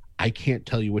that I can't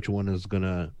tell you which one is going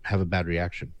to have a bad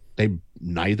reaction.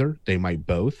 They might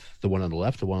both, the one on the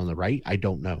left, the one on the right. I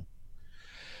don't know.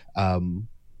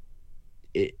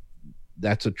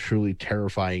 That's a truly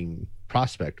terrifying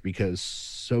prospect, because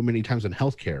so many times in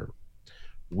healthcare,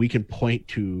 we can point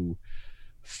to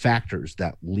factors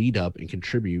that lead up and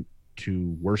contribute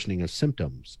to worsening of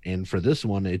symptoms. And for this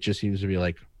one, it just seems to be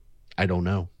like, I don't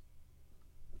know.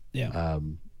 Yeah.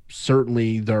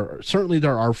 Certainly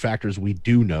there are factors we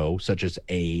do know, such as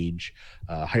age,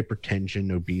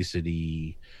 hypertension,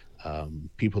 obesity,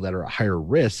 people that are at higher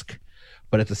risk.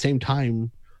 But at the same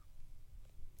time,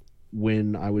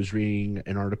 when I was reading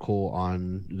an article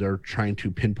on, they're trying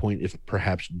to pinpoint if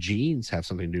perhaps genes have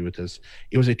something to do with this.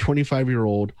 It was a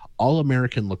 25-year-old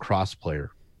All-American lacrosse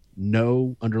player,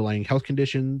 no underlying health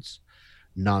conditions,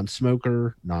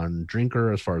 non-smoker,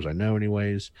 non-drinker, as far as I know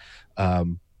anyways.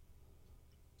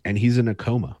 And he's in a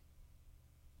coma.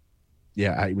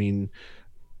 Yeah, I mean,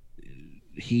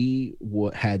 he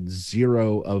had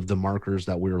 0 of the markers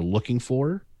that we were looking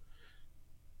for,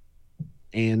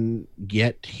 and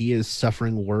yet he is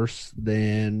suffering worse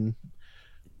than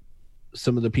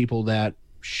some of the people that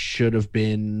should have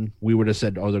been. We would have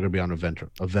said, oh, they're going to be on a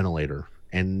ventilator,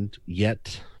 and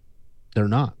yet they're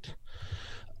not.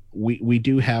 We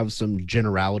do have some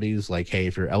generalities, like, hey,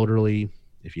 if you're elderly,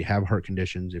 if you have heart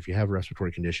conditions, if you have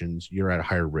respiratory conditions, you're at a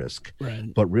higher risk.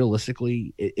 Right. But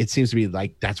realistically, it seems to be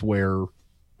like that's where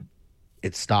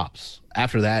it stops.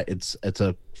 After that, it's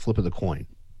a flip of the coin.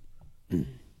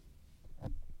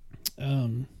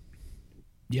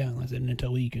 Yeah, like I said,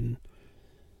 until we can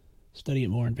study it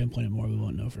more and pinpoint it more, we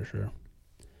won't know for sure.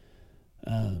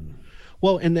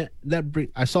 Well, and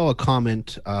I saw a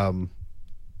comment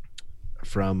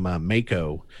from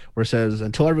Mako where it says,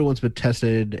 until everyone's been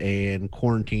tested and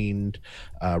quarantined,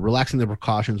 relaxing the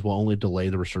precautions will only delay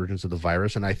the resurgence of the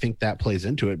virus. And I think that plays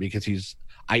into it, because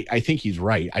I think he's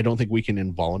right. I don't think we can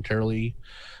involuntarily,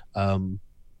 I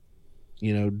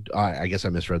guess I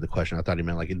misread the question. I thought he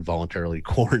meant like involuntarily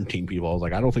quarantine people. I was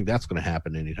like, I don't think that's going to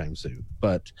happen anytime soon.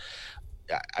 But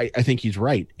I think he's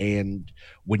right. And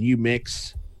when you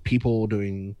mix people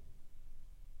doing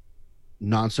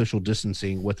non-social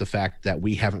distancing with the fact that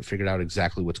we haven't figured out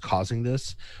exactly what's causing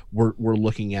this, we're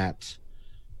looking at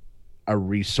a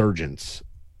resurgence,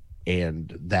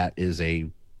 and that is a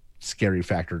scary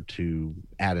factor to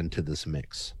add into this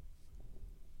mix.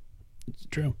 It's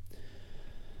true.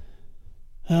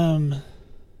 A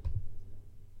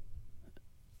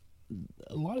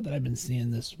lot of that I've been seeing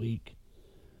this week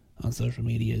on social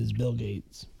media is Bill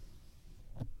Gates.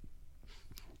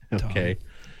 Okay.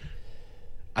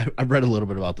 I've read a little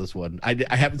bit about this one. I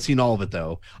haven't seen all of it,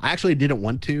 though. I actually didn't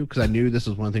want to, because I knew this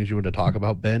was one of the things you wanted to talk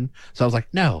about, Ben. So I was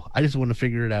like, no, I just want to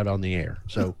figure it out on the air.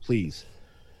 So please,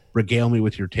 regale me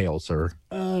with your tale, sir.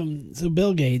 So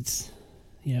Bill Gates,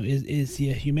 is he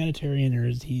a humanitarian, or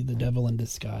is he the devil in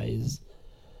disguise?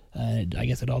 I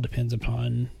guess it all depends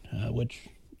upon which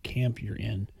camp you're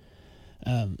in.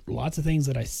 Lots of things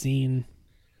that I've seen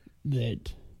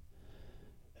that,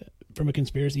 from a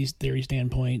conspiracy theory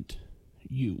standpoint,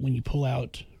 when you pull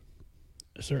out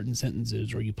certain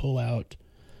sentences or you pull out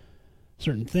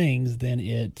certain things, then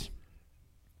it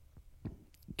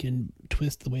can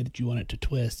twist the way that you want it to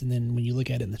twist. And then when you look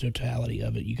at it in the totality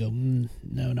of it, you go,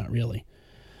 no, not really.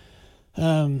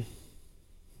 Does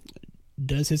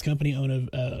his company own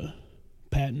a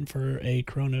patent for a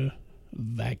coronavirus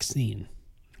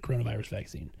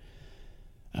vaccine?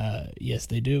 Yes,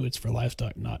 they do. It's for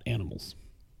livestock, not animals,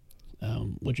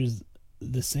 which is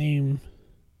the same.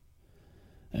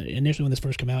 Initially, when this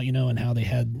first came out, and how they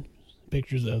had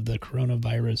pictures of the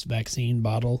coronavirus vaccine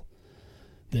bottle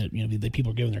that the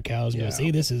people are giving their cows. Yeah.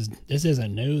 See, this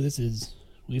isn't new.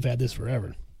 We've had this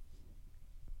forever.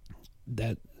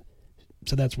 So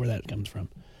that's where that comes from.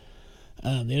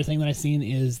 The other thing that I've seen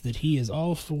is that he is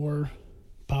all for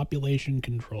population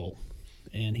control,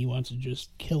 and he wants to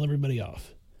just kill everybody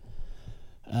off.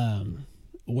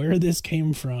 Where this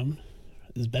came from,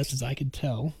 as best as I could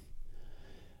tell,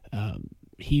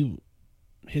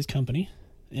 his company,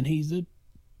 and he's a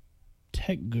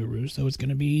tech guru, so it's going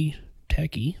to be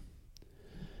techie.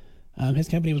 His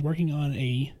company was working on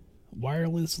a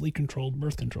wirelessly controlled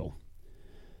birth control.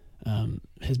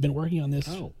 Has been working on this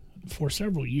for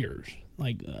several years.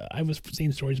 I was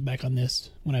seeing stories back on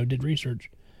this when I did research,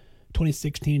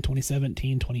 2016,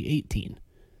 2017, 2018.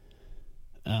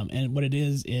 And what it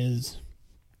is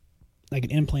like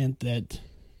an implant that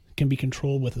can be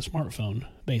controlled with a smartphone,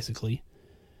 basically,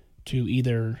 to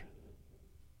either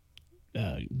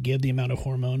give the amount of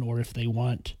hormone, or if they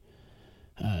want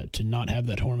to not have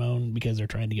that hormone because they're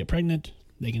trying to get pregnant,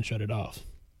 they can shut it off.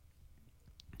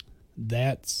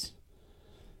 That's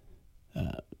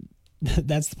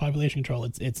the population control.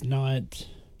 It's not.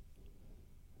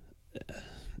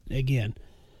 Again,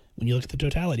 when you look at the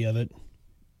totality of it,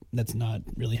 that's not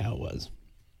really how it was.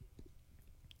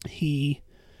 He,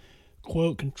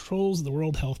 quote, controls the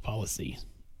World Health Policy,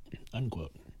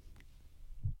 unquote.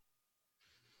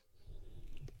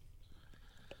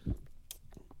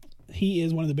 He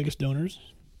is one of the biggest donors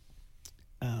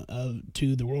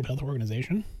to the World Health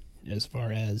Organization, as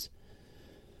far as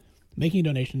making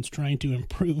donations, trying to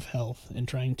improve health, and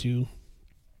trying to,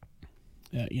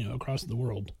 across the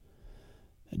world.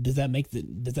 Does that mean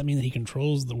that he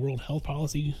controls the World Health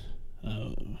Policy?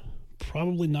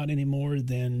 Probably not any more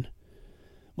than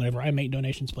whenever I make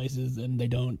donations places and they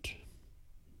don't,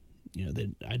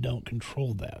 that I don't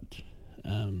control that.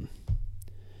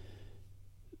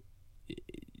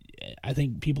 I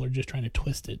think people are just trying to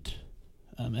twist it.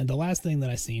 And the last thing that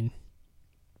I seen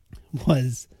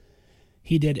was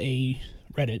he did a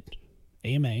Reddit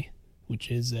AMA, which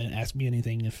is Ask Me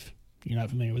Anything if you're not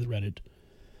familiar with Reddit,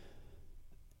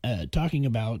 talking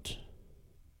about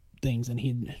things. And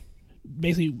he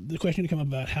basically, the question to come up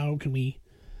about how can we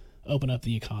open up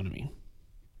the economy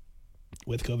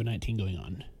with COVID-19 going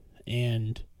on.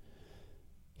 And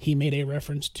he made a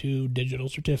reference to digital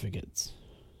certificates,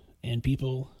 and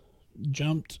people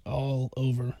jumped all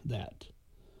over that.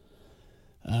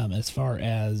 As far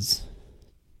as,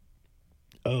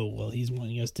 he's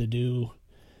wanting us to do,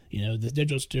 this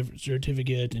digital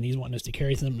certificate, and he's wanting us to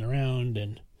carry something around.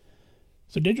 And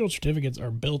so digital certificates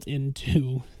are built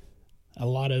into a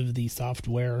lot of the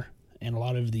software and a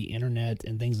lot of the internet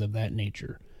and things of that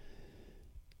nature.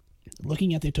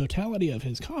 Looking at the totality of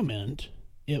his comment,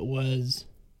 it was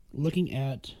looking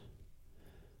at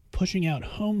pushing out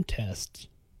home tests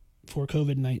for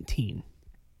COVID-19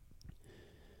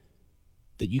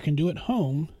 that you can do at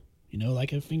home,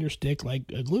 like a finger stick, like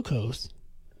a glucose,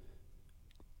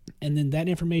 and then that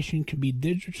information can be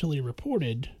digitally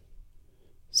reported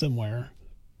somewhere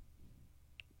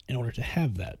in order to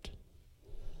have that.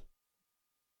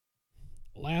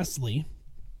 Lastly,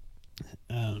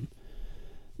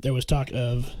 there was talk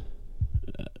of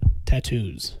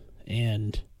tattoos,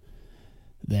 and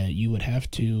that you would have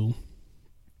to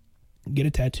get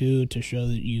a tattoo to show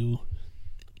that you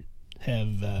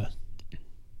have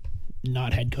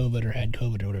not had COVID or had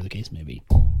COVID, or whatever the case may be.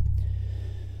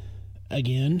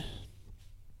 Again,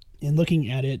 in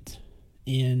looking at it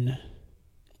in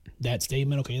that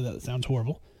statement, okay, that sounds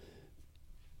horrible.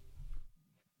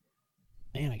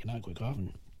 Man, I cannot quit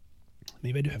coughing.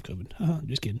 Maybe I do have COVID.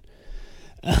 Just kidding.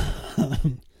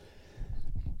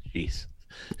 Jeez.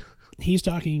 He's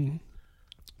talking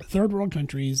third world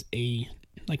countries, a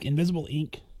like invisible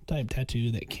ink type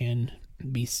tattoo that can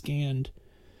be scanned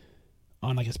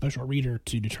on like a special reader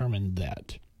to determine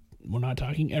that. We're not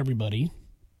talking everybody.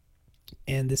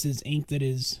 And this is ink that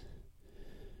is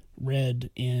read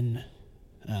in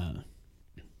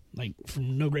like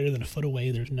from no greater than a foot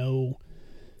away. There's no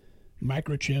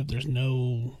microchip. There's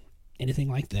no anything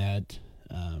like that.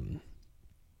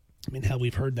 Hell,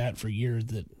 we've heard that for years,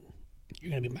 that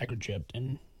you're going to be microchipped,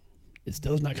 and it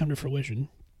still has not come to fruition.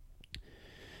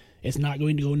 It's not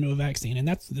going to go into a vaccine, and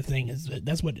that's the thing, is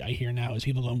that's what I hear now, is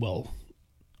people going, well,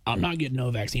 I'm not getting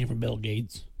no vaccine from Bill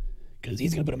Gates because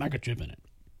he's going to put a microchip in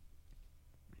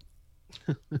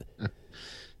it.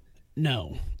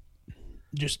 No.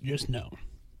 Just no.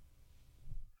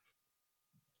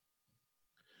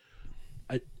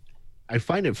 I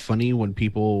find it funny when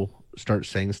people start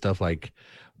saying stuff like,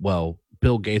 well,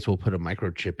 Bill Gates will put a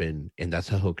microchip in and that's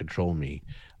how he'll control me.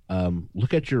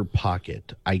 Look at your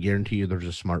pocket. I guarantee you there's a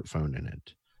smartphone in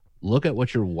it. Look at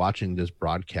what you're watching this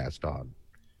broadcast on.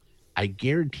 I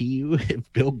guarantee you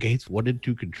if Bill Gates wanted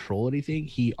to control anything,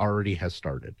 he already has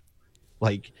started.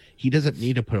 Like, he doesn't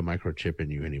need to put a microchip in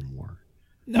you anymore.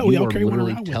 No, we all carry one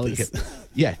around with this.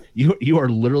 Yeah, you are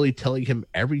literally telling him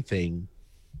everything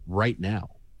right now.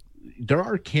 There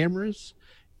are cameras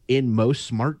in most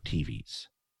smart TVs.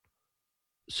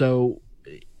 So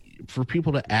for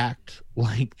people to act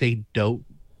like they don't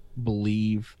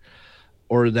believe,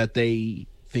 or that they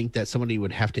think that somebody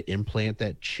would have to implant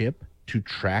that chip to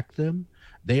track them,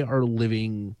 they are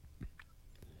living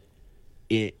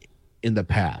in the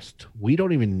past. We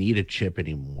don't even need a chip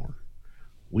anymore.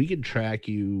 We can track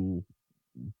you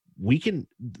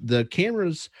the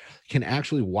cameras can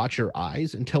actually watch your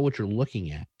eyes and tell what you're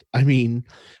looking at. I mean,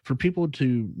 for people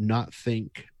to not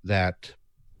think that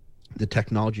the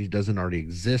technology doesn't already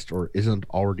exist or isn't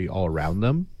already all around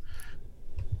them,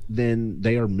 then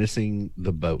they are missing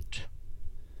the boat.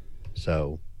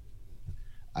 So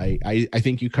I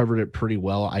think you covered it pretty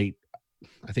well. I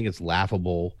think it's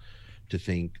laughable to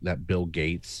think that Bill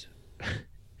Gates,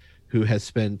 who has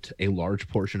spent a large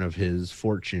portion of his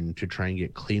fortune to try and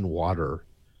get clean water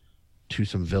to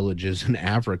some villages in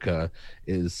Africa,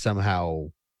 is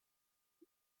somehow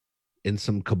in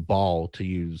some cabal to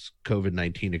use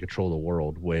COVID-19 to control the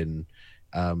world, when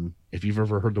if you've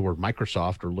ever heard the word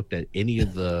Microsoft or looked at any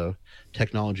of the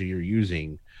technology you're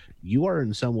using, you are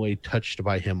in some way touched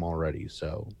by him already.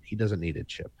 So he doesn't need a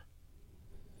chip.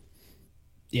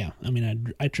 Yeah, I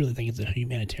mean, I truly think it's a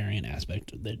humanitarian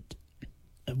aspect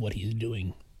of what he's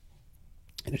doing,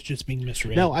 and it's just being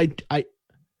misread. No, I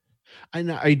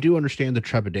do understand the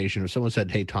trepidation. If someone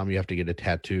said, "Hey, Tom, you have to get a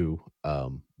tattoo,"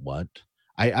 what?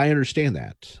 I understand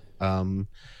that.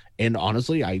 And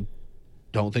honestly, I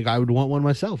don't think I would want one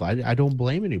myself. I don't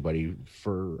blame anybody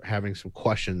for having some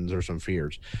questions or some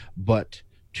fears, but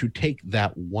to take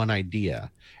that one idea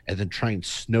and then try and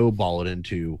snowball it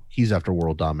into he's after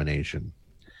world domination,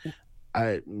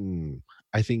 I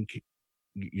think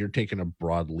you're taking a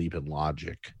broad leap in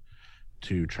logic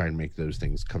to try and make those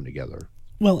things come together.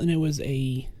 Well, and it was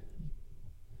a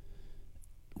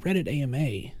Reddit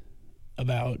AMA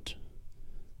about,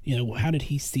 how did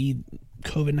he see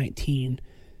COVID-19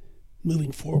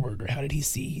 moving forward, or how did he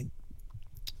see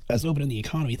us opening the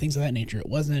economy, things of that nature. It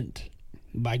wasn't,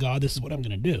 by God, this is what I'm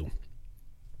going to do.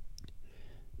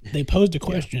 They posed a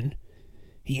question,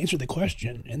 he answered the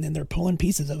question, and then they're pulling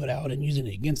pieces of it out and using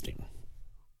it against him.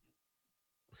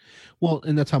 Well,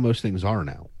 and that's how most things are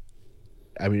now.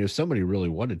 I mean, if somebody really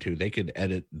wanted to, they could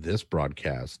edit this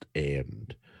broadcast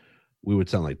and we would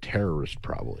sound like terrorists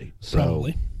probably.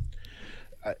 Probably.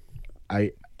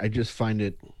 I just find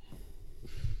it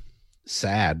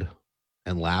sad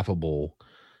and laughable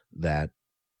that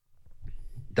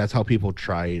that's how people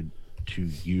try to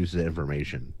use the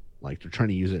information. Like, they're trying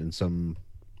to use it in some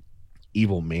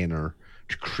evil manner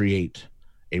to create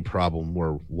a problem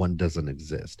where one doesn't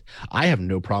exist. I have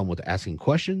no problem with asking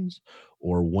questions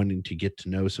or wanting to get to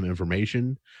know some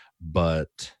information,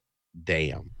 but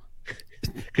damn,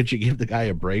 could you give the guy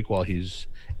a break while he's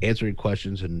answering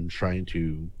questions and trying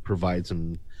to provide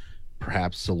some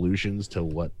perhaps solutions to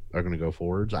what are going to go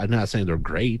forwards? I'm not saying they're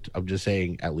great. I'm just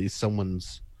saying at least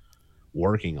someone's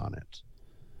working on it.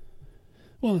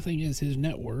 Well, the thing is, his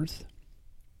net worth,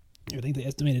 I think they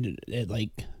estimated it at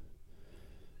like,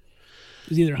 it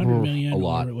was either 100 million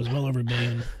or it was well over $1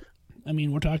 billion. I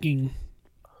mean, we're talking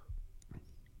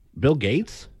Bill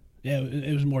Gates? Yeah,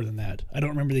 it was more than that. I don't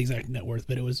remember the exact net worth,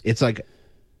 but it was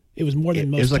more than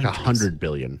most. It was like countries. 100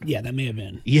 billion. Yeah, that may have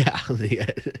been. Yeah.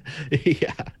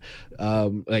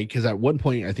 Like, because at one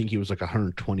point I think he was like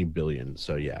 120 billion.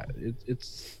 So yeah,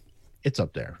 it's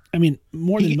up there. I mean,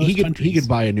 more than most countries. He could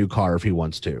buy a new car if he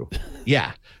wants to.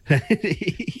 Yeah.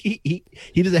 he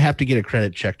doesn't have to get a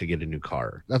credit check to get a new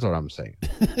car. That's what I'm saying.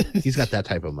 He's got that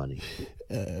type of money.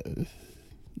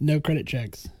 No credit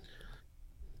checks.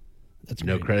 That's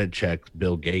no credit checks.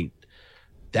 Bill Gates.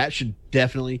 That should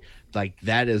definitely, like,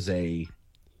 that is a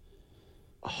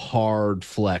hard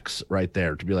flex right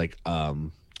there to be like,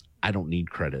 I don't need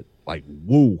credit. Like,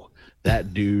 woo,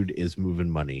 that dude is moving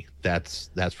money. That's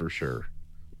for sure.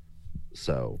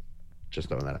 So just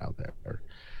throwing that out there.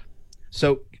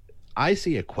 So I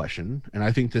see a question, and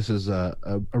I think this is a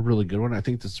really good one. I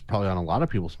think this is probably on a lot of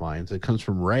people's minds. It comes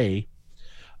from Ray.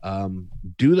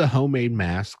 Do the homemade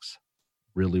masks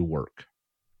really work?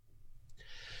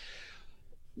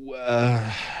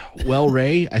 Well,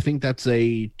 Ray, I think that's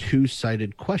a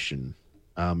two-sided question.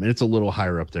 And it's a little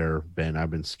higher up there, Ben.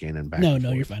 I've been scanning back. No,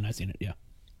 you're fine. I've seen it. Yeah.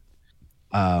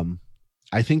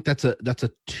 I think that's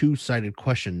a two-sided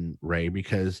question, Ray,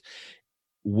 because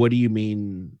what do you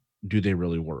mean, do they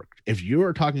really work? If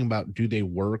you're talking about do they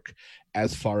work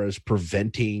as far as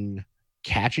preventing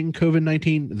catching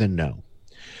COVID-19, then no.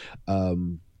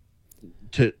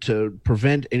 To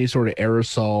prevent any sort of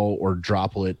aerosol or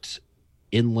droplet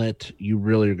inlet, you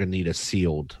really are going to need a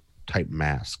sealed type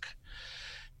mask.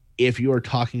 If you are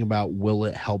talking about will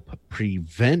it help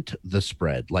prevent the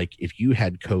spread, like if you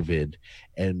had COVID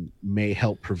and may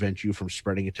help prevent you from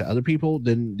spreading it to other people,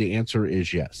 then the answer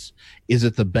is yes. Is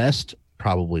it the best?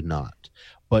 Probably not.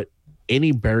 But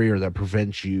any barrier that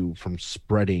prevents you from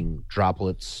spreading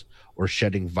droplets or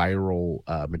shedding viral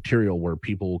material where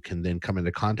people can then come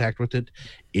into contact with it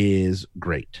is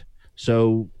great.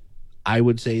 So I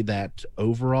would say that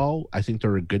overall, I think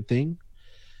they're a good thing.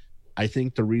 I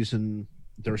think the reason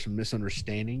there's some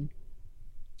misunderstanding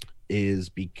is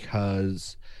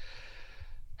because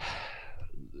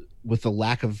with the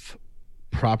lack of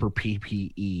proper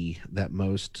PPE that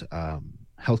most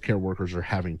healthcare workers are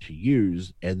having to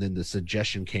use, and then the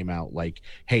suggestion came out like,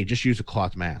 hey, just use a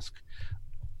cloth mask.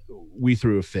 We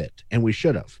threw a fit, and we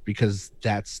should have, because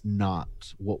that's not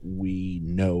what we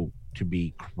know to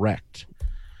be correct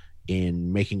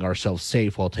in making ourselves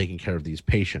safe while taking care of these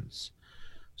patients.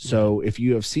 So if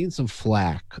you have seen some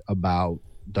flack about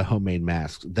the homemade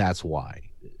masks, that's why.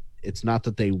 It's not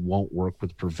that they won't work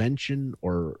with prevention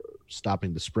or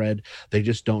stopping the spread. They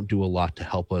just don't do a lot to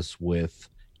help us with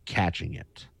catching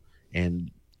it. And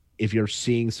if you're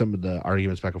seeing some of the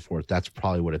arguments back and forth, that's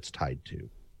probably what it's tied to.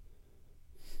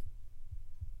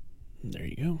 There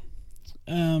you go.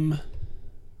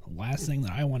 Last thing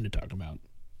that I wanted to talk about,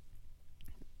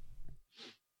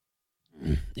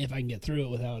 if I can get through it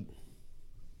without.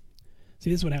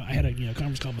 See, this is what I had a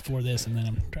conference call before this, and then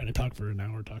I'm trying to talk for an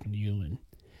hour talking to you, and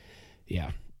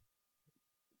yeah.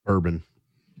 Bourbon.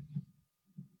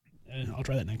 I'll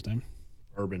try that next time.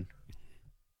 Bourbon.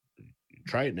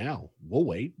 Try it now. We'll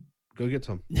wait. Go get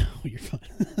some. No, you're fine.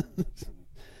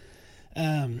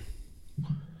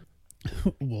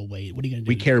 We'll wait. What are you going to do?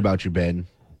 We care about you, Ben.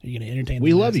 Are you going to entertain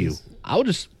We the love masses?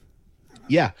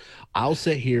 you. I'll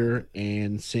sit here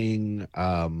and sing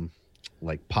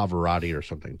like Pavarotti or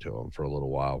something to them for a little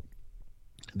while.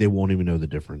 They won't even know the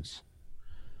difference.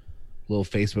 Little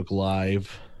Facebook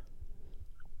Live.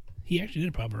 He actually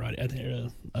did Pavarotti. I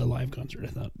think a live concert, I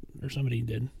thought, or somebody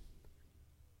did.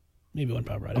 Maybe one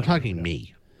Pavarotti. I'm talking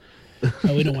me.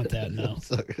 Oh, we don't want that, no.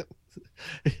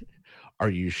 Are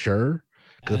you sure?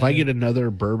 Because if I get another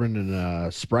bourbon and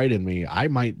a Sprite in me, I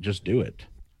might just do it.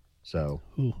 So.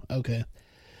 Ooh, okay.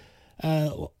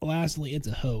 Lastly, it's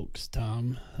a hoax,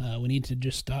 Tom. We need to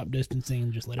just stop distancing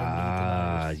and just let everybody get the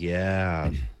virus.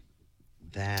 Yeah.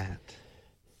 That.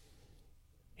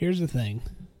 Here's the thing.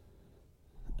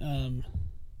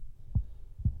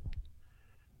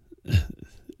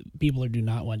 People do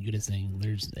not want you to sing.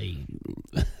 There's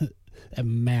a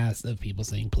mass of people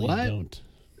saying, please don't.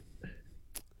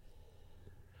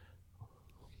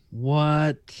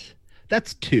 What?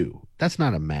 That's two. That's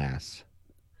not a mass.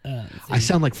 I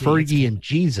sound like Fergie and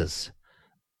Jesus.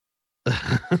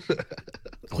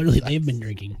 Clearly, they've been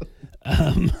drinking.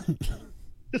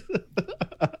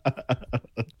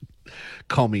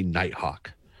 Call me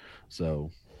Nighthawk.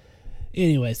 So,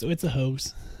 anyway, so it's a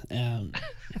hoax.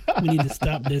 We need to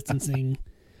stop distancing.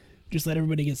 Just let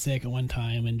everybody get sick at one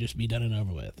time and just be done and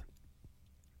over with.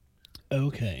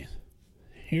 Okay.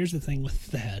 Here's the thing with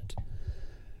that.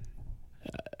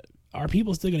 Are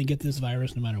people still going to get this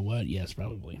virus no matter what? Yes,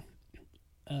 probably.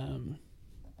 We're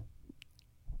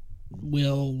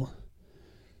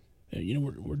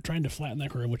trying to flatten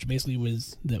that curve, which basically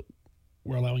was that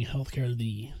we're allowing healthcare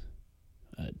the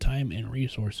time and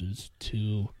resources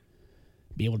to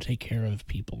be able to take care of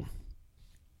people.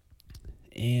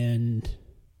 And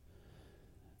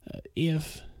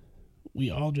if we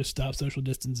all just stop social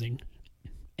distancing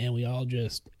and we all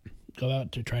just go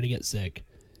out to try to get sick,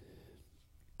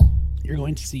 you're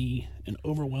going to see an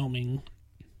overwhelming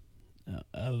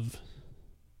of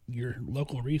your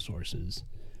local resources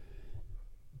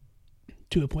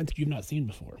to a point that you've not seen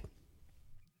before.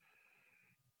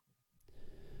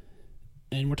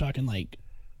 And we're talking like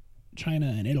China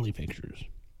and Italy pictures.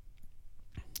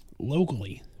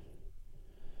 Locally,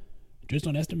 just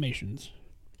on estimations,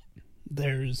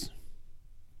 there's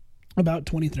about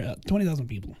 20,000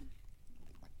 people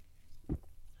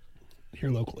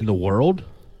here locally. In the world?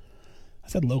 I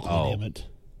said locally, damn it.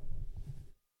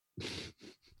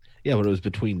 Yeah, but it was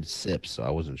between sips, so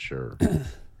I wasn't sure.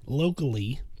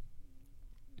 Locally,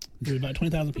 there's about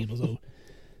 20,000 people. So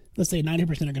let's say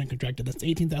 90% are going to contract it. That's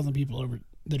 18,000 people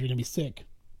that are going to be sick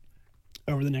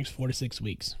over the next 4 to 6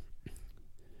 weeks.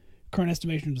 Current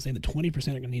estimations are saying that 20%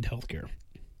 are going to need health care.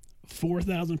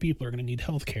 4,000 people are going to need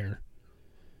health care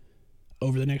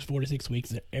over the next 4 to 6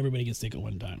 weeks that everybody gets sick at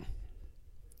one time.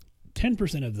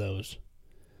 10% of those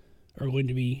are going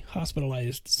to be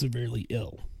hospitalized severely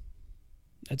ill.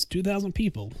 That's 2,000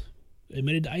 people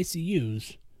admitted to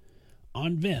ICUs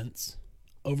on vents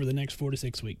over the next 4 to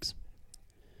 6 weeks.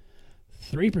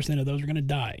 3% of those are going to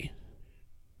die.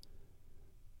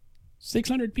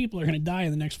 600 people are going to die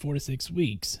in the next 4 to 6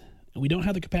 weeks, and we don't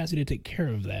have the capacity to take care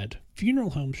of that. Funeral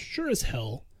homes sure as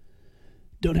hell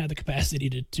don't have the capacity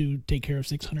to take care of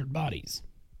 600 bodies.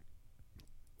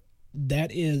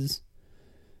 That is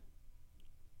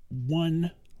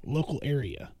one local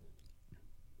area.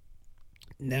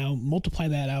 Now multiply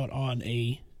that out on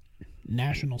a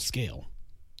national scale.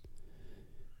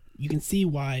 You can see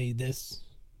why this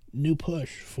new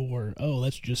push for,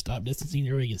 let's just stop distancing,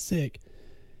 everybody gets sick,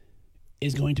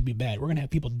 is going to be bad. We're going to have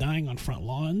people dying on front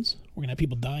lawns. We're going to have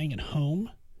people dying at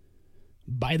home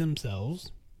by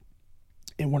themselves.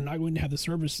 And we're not going to have the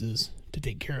services to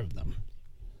take care of them.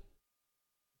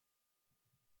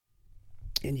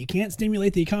 And you can't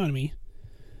stimulate the economy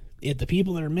if the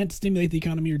people that are meant to stimulate the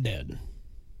economy are dead.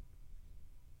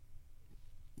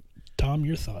 Tom,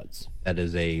 your thoughts? That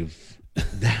is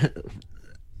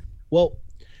well,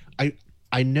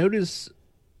 I notice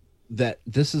that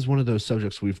this is one of those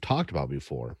subjects we've talked about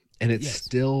before, and it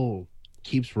still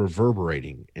keeps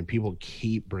reverberating, and people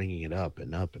keep bringing it up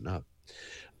and up and up.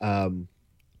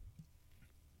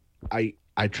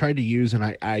 I tried to use, and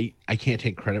I can't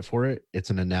take credit for it. It's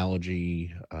an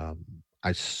analogy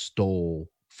I stole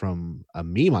from a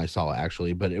meme I saw,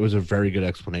 actually, but it was a very good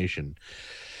explanation.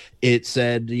 It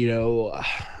said,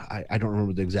 I don't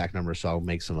remember the exact number, so I'll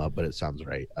make some up, but it sounds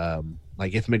right.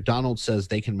 Like if McDonald's says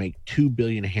they can make 2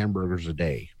 billion hamburgers a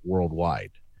day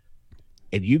worldwide,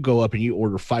 and you go up and you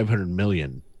order 500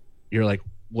 million, you're like,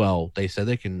 well, they said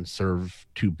they can serve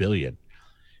 2 billion.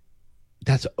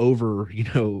 That's over,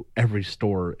 every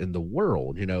store in the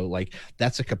world, like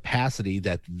that's a capacity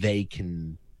that they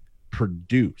can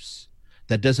produce.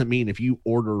 That doesn't mean if you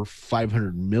order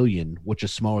 500 million, which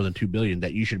is smaller than 2 billion,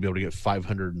 that you should be able to get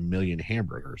 500 million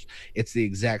hamburgers. It's the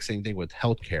exact same thing with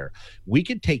healthcare. We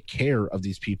can take care of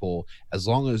these people as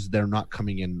long as they're not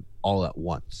coming in all at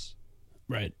once.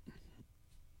 Right.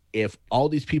 If all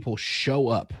these people show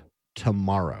up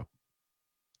tomorrow,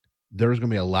 there's going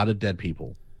to be a lot of dead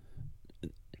people.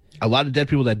 A lot of dead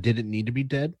people that didn't need to be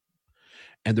dead.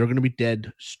 And they're going to be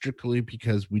dead strictly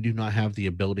because we do not have the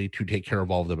ability to take care of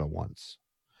all of them at once.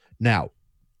 Now,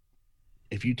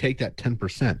 if you take that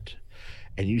 10%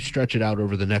 and you stretch it out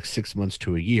over the next 6 months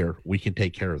to a year, we can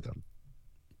take care of them.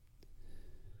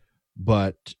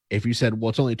 But if you said, well,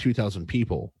 it's only 2,000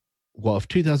 people. Well, if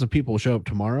 2,000 people show up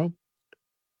tomorrow,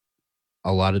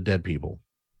 a lot of dead people.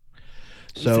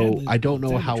 So I don't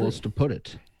know how else to put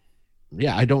it.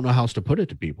 Yeah, I don't know how else to put it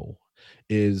to people.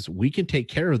 Is we can take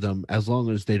care of them as long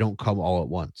as they don't come all at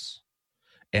once.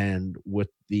 And with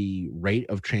the rate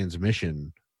of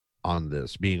transmission on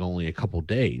this being only a couple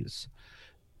days,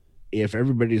 if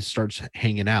everybody starts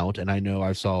hanging out, and I know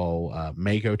I saw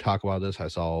Mako talk about this, I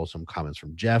saw some comments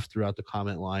from Jeff throughout the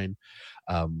comment line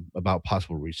about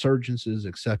possible resurgences,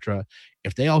 etc.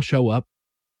 If they all show up,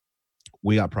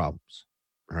 we got problems.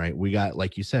 All right, we got,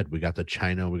 like you said, we got the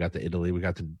China, we got the Italy, we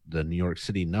got the New York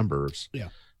City numbers. Yeah.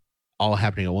 All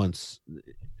happening at once.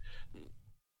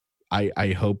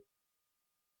 I hope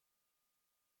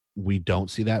we don't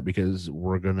see that, because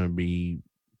we're going to be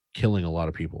killing a lot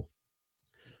of people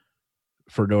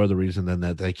for no other reason than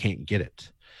that they can't get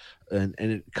it. And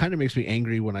it kind of makes me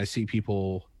angry when I see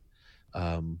people,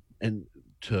 and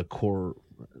to core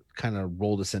kind of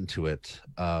roll this into it.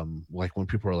 Like when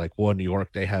people are like, well, in New York,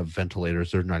 they have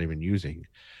ventilators they're not even using.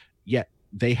 Yet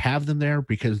they have them there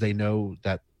because they know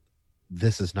that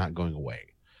this is not going away.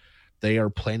 They are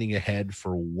planning ahead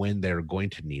for when they're going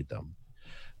to need them.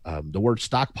 The word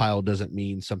stockpile doesn't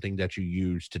mean something that you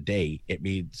use today. It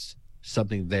means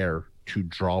something there to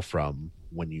draw from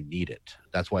when you need it.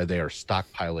 That's why they are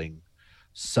stockpiling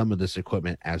some of this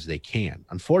equipment as they can.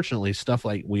 Unfortunately, stuff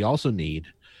like we also need,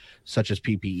 such as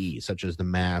PPE, such as the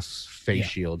masks, face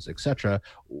shields, etc.,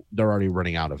 they're already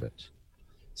running out of it.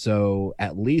 So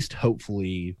at least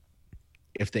hopefully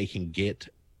if they can get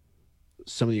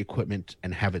some of the equipment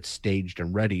and have it staged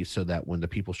and ready so that when the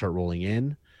people start rolling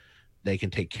in, they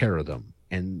can take care of them.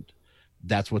 And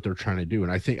that's what they're trying to do.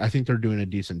 And I think they're doing a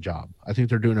decent job. I think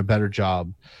they're doing a better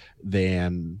job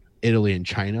than Italy and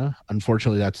China.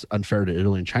 Unfortunately, that's unfair to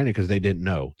Italy and China because they didn't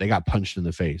know. They got punched in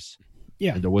the face.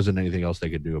 Yeah. And there wasn't anything else they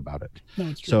could do about it. No,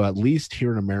 it's true. So at least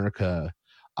here in America,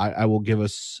 I will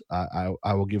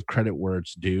give credit where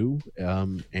it's due.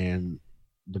 And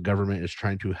the government is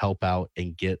trying to help out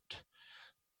and get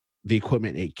the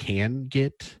equipment it can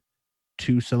get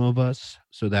to some of us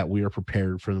so that we are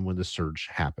prepared for them when the surge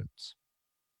happens.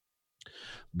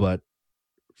 But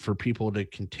for people to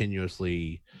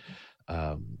continuously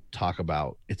talk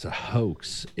about it's a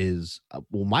hoax is,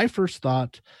 well, my first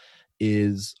thought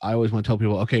is I always want to tell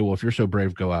people, okay, well, if you're so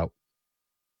brave, go out.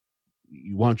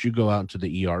 Why don't you go out into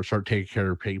the ER, start taking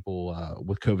care of people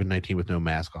with COVID-19 with no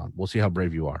mask on. We'll see how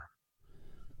brave you are.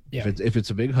 Yeah. If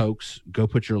it's a big hoax, go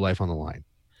put your life on the line.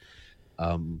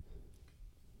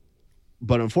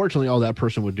 But unfortunately, all that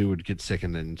person would do would get sick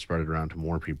and then spread it around to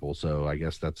more people. So I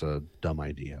guess that's a dumb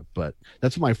idea. But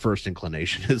that's my first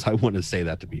inclination is I want to say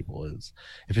that to people is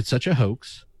if it's such a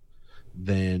hoax,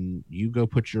 then you go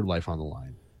put your life on the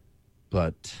line.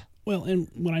 But well, and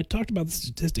when I talked about the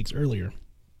statistics earlier,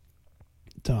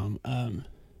 Tom, I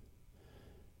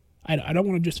don't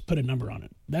want to just put a number on it.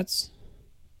 That's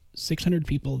 600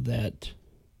 people that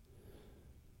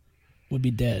would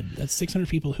be dead. That's 600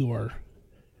 people who are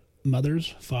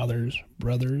mothers, fathers,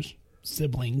 brothers,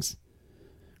 siblings,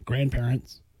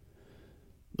 grandparents.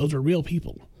 Those are real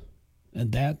people,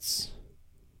 and that's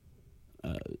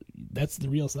the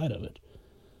real side of it.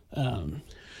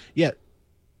 Yeah,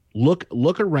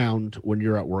 look around when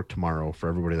you're at work tomorrow for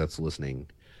everybody that's listening,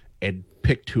 and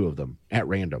pick 2 of them at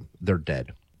random. They're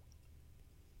dead.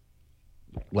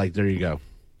 Like there you go.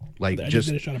 Like I just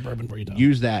did a shot of bourbon for you, Tom.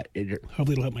 Use that. In your,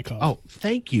 hopefully it'll help my cough. Oh,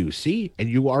 thank you. See, and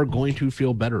you are going to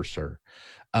feel better, sir.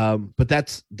 But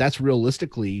that's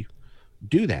realistically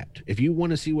do that. If you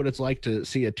want to see what it's like to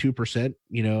see a 2%,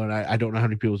 you know, and I don't know how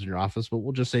many people's in your office, but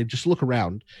we'll just say, just look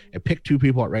around and pick 2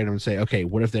 people at random and say, okay,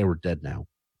 what if they were dead now?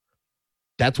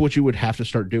 That's what you would have to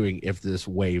start doing if this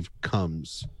wave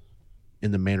comes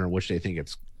in the manner in which they think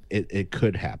it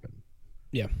could happen.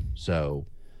 Yeah. So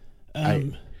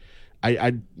I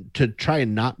to try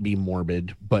and not be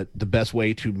morbid, but the best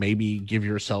way to maybe give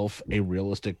yourself a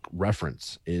realistic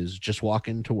reference is just walk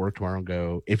into work tomorrow and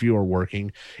go, if you are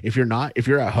working, if you're not, if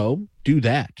you're at home, do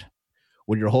that.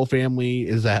 When your whole family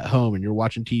is at home and you're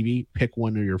watching TV, pick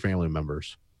one of your family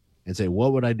members and say,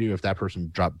 what would I do if that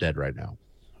person dropped dead right now?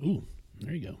 Ooh,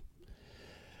 there you go.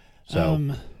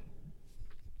 So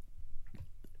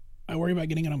I worry about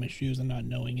getting it on my shoes and not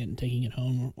knowing it and taking it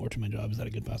home or to my job. Is that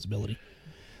a good possibility?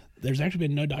 There's actually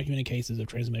been no documented cases of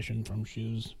transmission from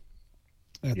shoes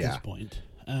at this point.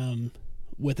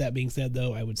 With that being said,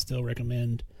 though, I would still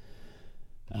recommend,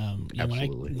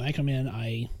 when I come in,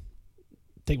 I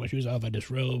take my shoes off, I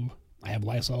disrobe, I have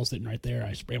Lysol sitting right there,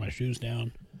 I spray my shoes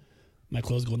down, my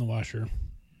clothes go in the washer,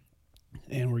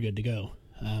 and we're good to go.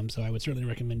 So I would certainly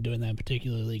recommend doing that,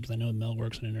 particularly because I know Mel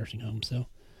works in a nursing home, so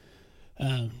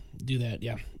do that,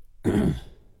 yeah.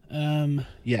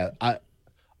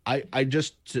 I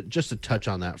just to touch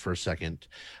on that for a second.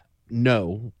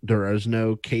 No, there is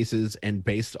no cases, and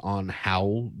based on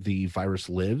how the virus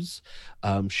lives,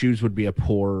 shoes would be a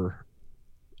poor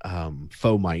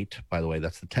fomite. By the way,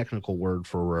 that's the technical word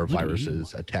for where a virus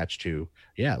is attached to.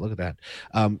 Yeah, look at that.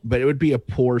 But it would be a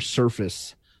poor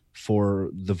surface for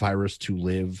the virus to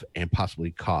live and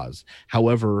possibly cause.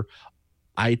 However,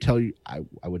 I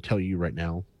would tell you right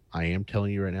now. I am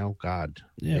telling you right now, God,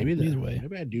 yeah, maybe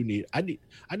I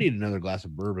need another glass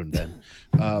of bourbon then.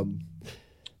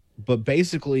 But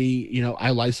basically, you know,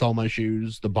 I Lysol my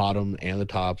shoes, the bottom and the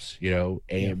tops, you know,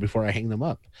 and before I hang them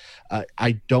up.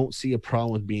 I don't see a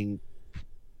problem with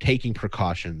taking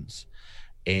precautions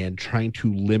and trying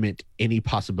to limit any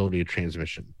possibility of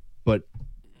transmission. But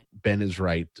Ben is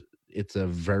right. It's a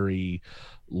very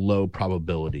low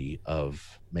probability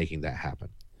of making that happen.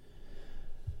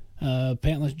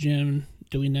 Pantless Jim,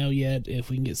 do we know yet if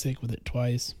we can get sick with it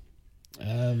twice?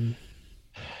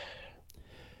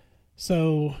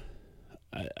 So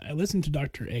I listened to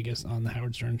Dr. Agus on the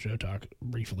Howard Stern show talk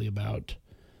briefly about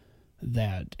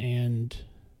that, and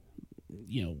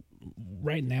you know,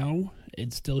 right now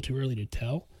it's still too early to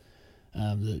tell.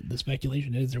 The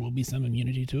speculation is there will be some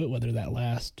immunity to it, whether that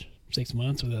lasts 6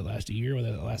 months, whether that lasts a year,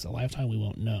 whether that lasts a lifetime, we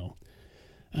won't know.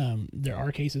 There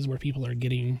are cases where people are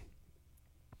getting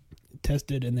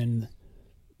tested and then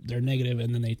they're negative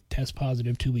and then they test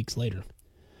positive 2 weeks later.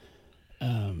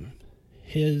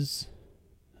 His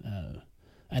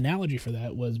analogy for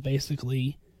that was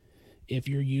basically if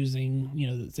you're using, you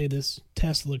know, say this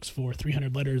test looks for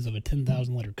 300 letters of a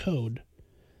 10,000 letter code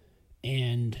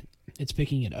and it's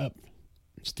picking it up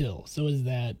still. So is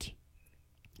that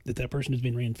person has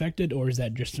been reinfected, or is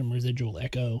that just some residual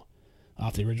echo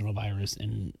off the original virus?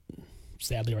 And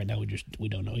sadly right now we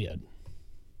don't know yet.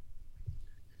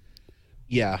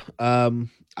 Yeah.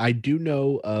 I do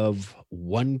know of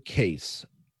one case,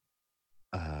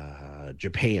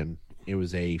 Japan. It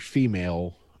was a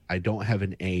female, I don't have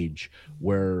an age,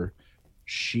 where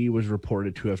she was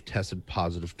reported to have tested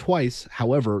positive twice.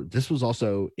 However, this was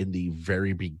also in the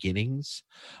very beginnings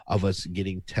of us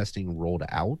getting testing rolled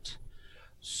out.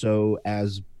 So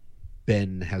as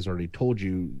Ben has already told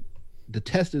you, the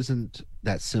test isn't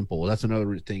that simple. That's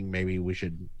another thing maybe we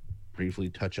should briefly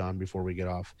touch on before we get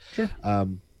off. Sure.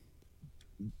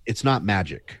 It's not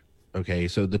magic. Okay.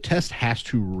 So the test has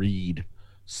to read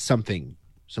something,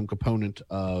 some component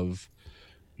of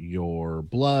your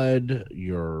blood,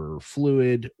 your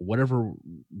fluid, whatever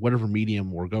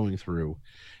medium we're going through,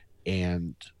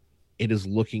 and it is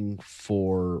looking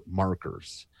for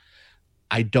markers.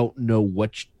 I don't know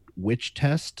which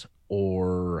test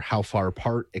or how far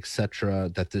apart, etc.,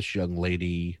 that this young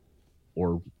lady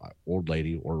or old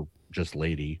lady or just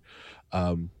lady,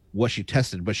 what she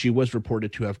tested, but she was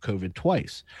reported to have COVID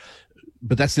twice.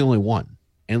 But that's the only one.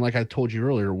 And like I told you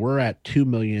earlier, we're at 2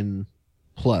 million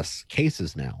plus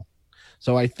cases now.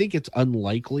 So I think it's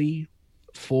unlikely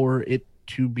for it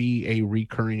to be a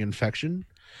recurring infection,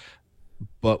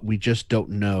 but we just don't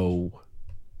know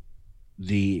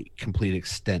the complete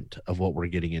extent of what we're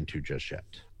getting into just yet.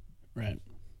 Right.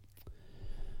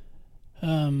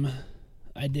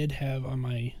 I did have on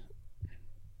my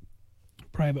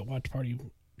private watch party,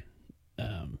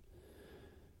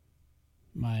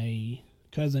 my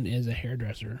cousin is a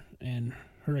hairdresser, and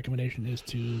her recommendation is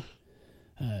to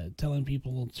telling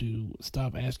people to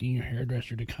stop asking your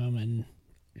hairdresser to come and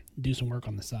do some work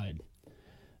on the side.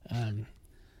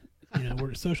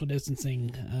 We're social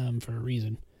distancing for a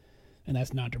reason, and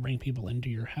that's not to bring people into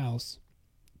your house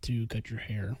to cut your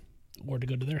hair or to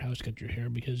go to their house to cut your hair,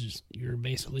 because you're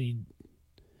basically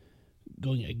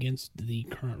going against the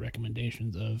current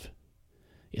recommendations of,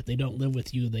 if they don't live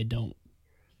with you, they're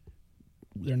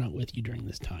not with you during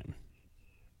this time.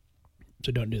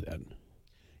 So don't do that.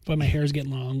 But my hair's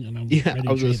getting long, and I'm ready to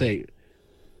I was going to say.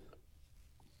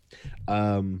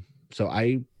 So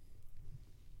I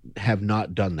have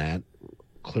not done that.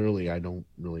 Clearly, I don't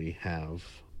really have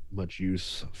much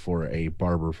use for a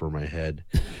barber for my head.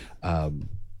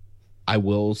 I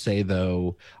will say,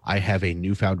 though, I have a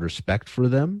newfound respect for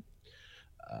them.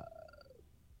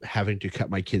 Having to cut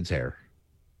my kids' hair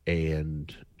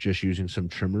and just using some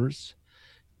trimmers,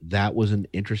 that was an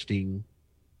interesting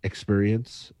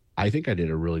experience. I think I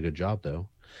did a really good job, though.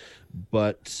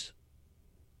 But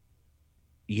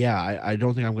yeah, I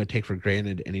don't think I'm going to take for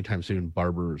granted anytime soon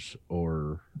barbers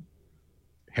or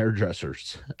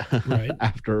hairdressers. Right.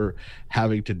 After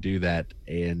having to do that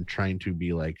and trying to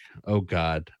be like, oh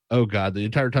God. The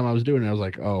entire time I was doing it, I was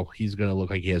like, oh, he's going to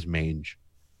look like he has mange.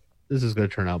 This is going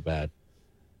to turn out bad.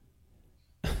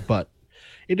 But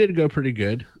it did go pretty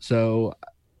good. So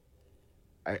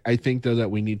I think, though, that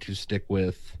we need to stick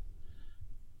with,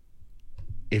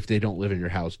 if they don't live in your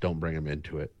house, don't bring them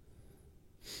into it.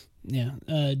 Yeah.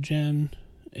 Jen,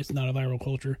 it's not a viral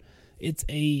culture. It's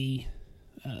a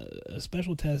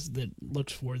special test that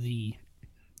looks for the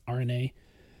RNA.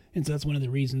 And so that's one of the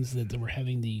reasons that we're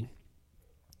having the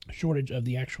shortage of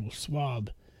the actual swab,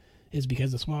 is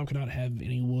because the swab cannot have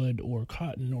any wood or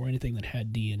cotton or anything that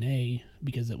had DNA,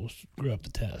 because it will screw up the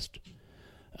test.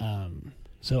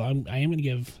 So I am going to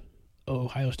give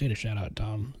Ohio State a shout out,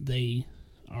 Tom. They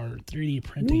are 3D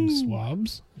printing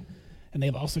swabs, and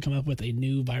they've also come up with a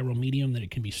new viral medium that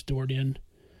it can be stored in.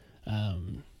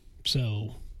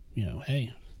 So,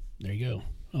 hey, there you go.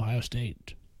 Ohio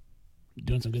State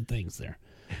doing some good things there.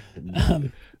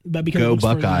 But because go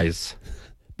Buckeyes.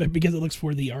 But because it looks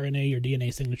for the RNA or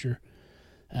DNA signature,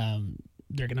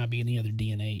 there cannot be any other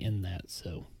DNA in that.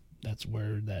 So that's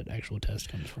where that actual test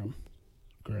comes from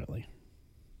currently.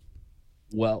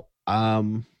 Well,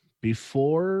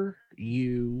 before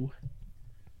you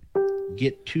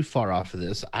get too far off of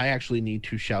this, I actually need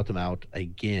to shout them out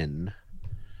again.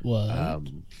 What?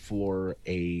 For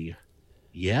a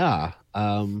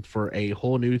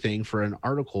whole new thing, for an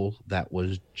article that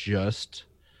was just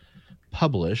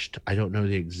published. I don't know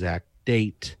the exact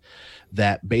date,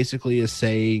 that basically is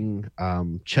saying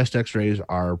chest x-rays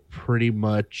are pretty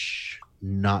much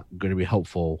not going to be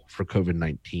helpful for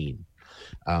COVID-19.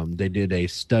 They did a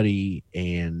study,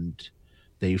 and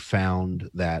they found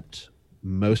that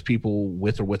most people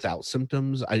with or without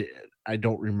symptoms, I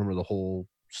don't remember the whole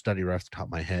study right off the top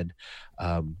of my head,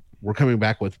 were coming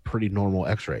back with pretty normal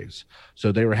x-rays.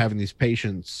 So they were having these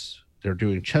patients, they're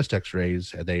doing chest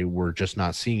x-rays, and they were just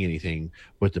not seeing anything,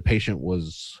 but the patient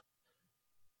was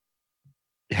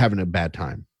having a bad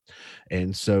time.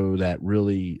 And so that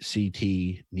really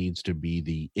CT needs to be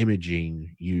the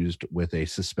imaging used with a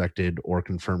suspected or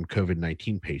confirmed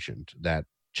COVID-19 patient. That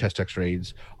chest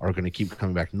x-rays are going to keep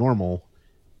coming back normal,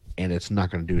 and it's not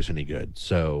going to do us any good.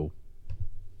 So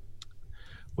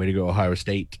way to go, Ohio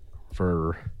State,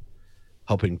 for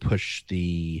helping push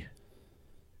the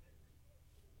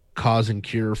cause and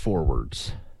cure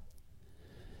forwards.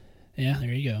 Yeah,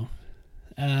 there you go.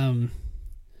 And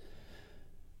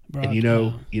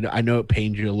I know it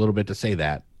pains you a little bit to say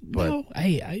that, but no,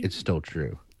 it's still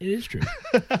true. It is true.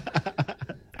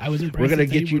 I was impressed. We're going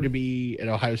to get you to be an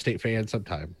Ohio State fan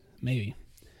sometime. Maybe.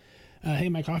 Hey,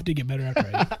 my cough did get better after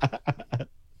I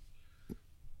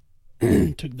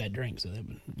took that drink. So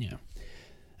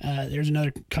that, there's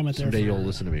another comment there. Someday you'll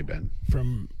listen to me, Ben.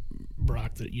 From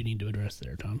Brock that you need to address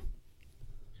there, Tom.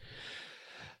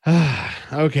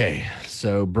 Okay,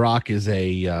 so Brock is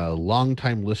a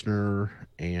longtime listener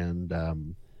and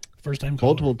first time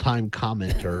multiple time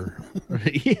commenter.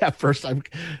 Yeah, first time.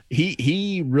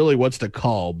 He really wants to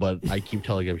call, but I keep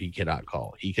telling him he cannot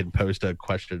call. He can post a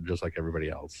question just like everybody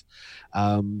else.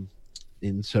 And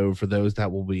so for those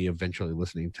that will be eventually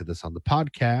listening to this on the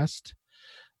podcast,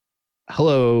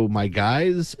 hello, my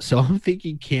guys. So I'm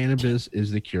thinking cannabis is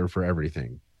the cure for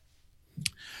everything.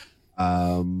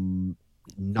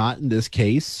 Not in this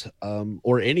case,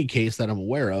 or any case that I'm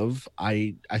aware of.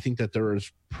 I think that there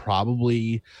is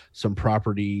probably some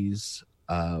properties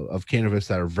of cannabis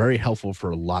that are very helpful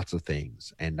for lots of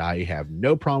things, and I have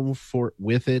no problem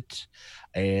with it.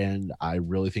 And I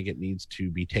really think it needs to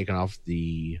be taken off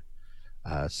the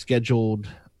scheduled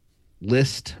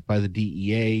list by the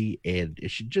DEA, and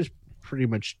it should just pretty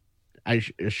much. I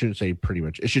shouldn't say pretty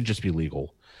much. It should just be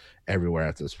legal everywhere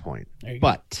at this point.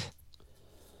 But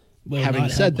having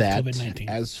said that,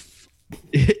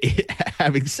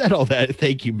 having said all that,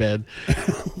 thank you, Ben.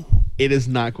 It is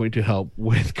not going to help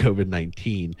with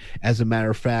COVID-19. As a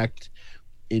matter of fact,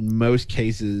 in most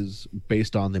cases,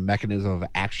 based on the mechanism of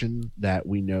action that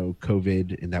we know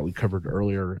COVID and that we covered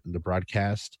earlier in the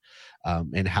broadcast,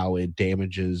 and how it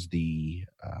damages the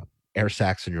air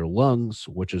sacs in your lungs,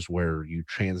 which is where you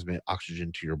transmit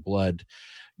oxygen to your blood,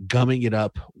 gumming it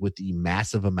up with the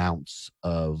massive amounts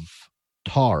of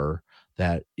tar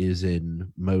that is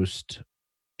in most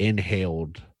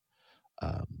inhaled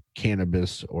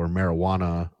cannabis or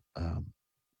marijuana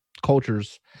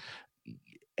cultures.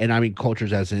 And I mean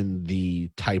cultures as in the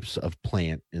types of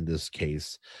plant in this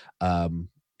case.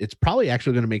 It's probably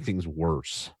actually going to make things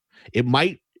worse. It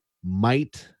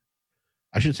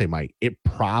it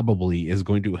probably is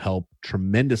going to help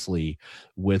tremendously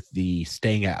with the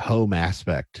staying at home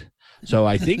aspect. So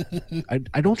I think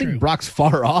I don't think Brock's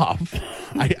far off.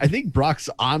 I think Brock's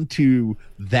onto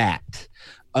that.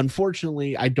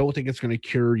 Unfortunately, I don't think it's going to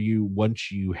cure you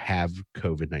once you have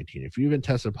COVID-19. If you've been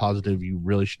tested positive, you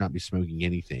really should not be smoking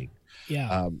anything.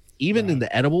 Yeah. Even in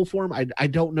the edible form, I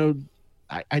don't know.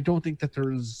 I don't think that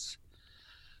there's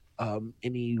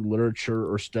any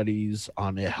literature or studies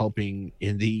on it helping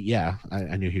in the. Yeah,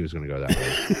 I knew he was going to go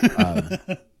that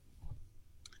way.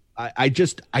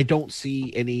 I don't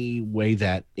see any way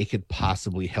that it could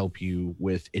possibly help you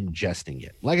with ingesting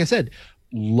it. Like I said,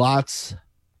 lots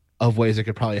of ways it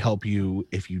could probably help you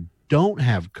if you don't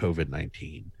have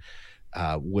COVID-19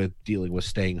 with dealing with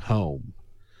staying home.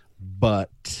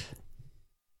 But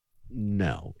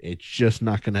no, it's just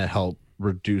not going to help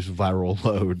reduce viral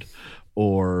load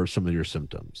or some of your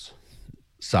symptoms.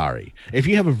 Sorry. If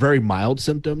you have a very mild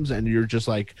symptoms and you're just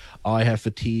like, oh, I have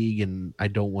fatigue and I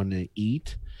don't want to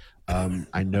eat.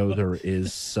 I know there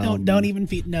is some. Don't even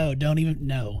feed. No, don't even.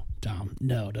 No, Tom.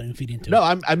 No, don't even feed into it. No,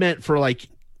 I meant for like.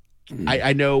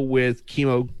 I know with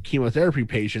chemotherapy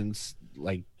patients,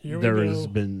 like there has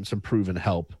been some proven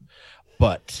help,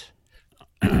 but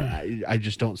I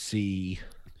just don't see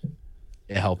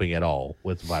it helping at all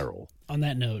with viral. On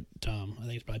that note, Tom, I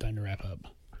think it's probably time to wrap up.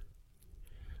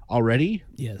 Already?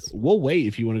 Yes. We'll wait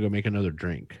if you want to go make another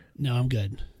drink. No, I'm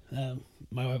good.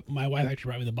 My wife actually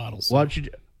brought me the bottles. So. Why don't you?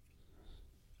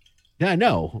 Yeah, I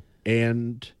know.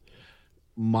 And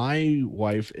my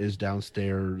wife is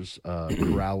downstairs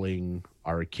corralling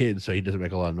our kid so he doesn't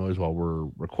make a lot of noise while we're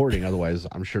recording. Otherwise,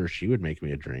 I'm sure she would make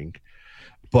me a drink.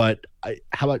 But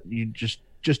how about you just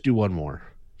do one more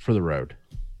for the road?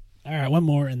 All right, one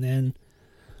more, and then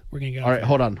we're gonna go. All right,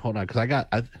 hold on, because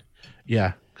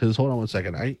because hold on one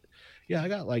second. I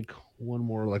got like one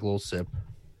more like little sip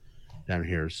down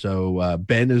here. So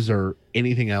Ben, is there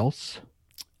anything else?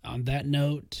 On that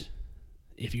note,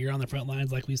 if you're on the front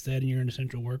lines, like we said, and you're an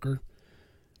essential worker,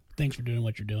 thanks for doing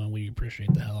what you're doing. We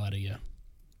appreciate the hell out of you.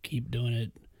 Keep doing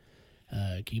it.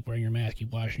 Keep wearing your mask.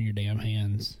 Keep washing your damn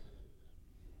hands.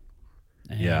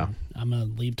 And yeah. I'm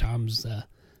going to leave Tom's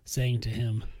saying to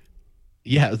him.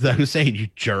 Yeah, I was saying, you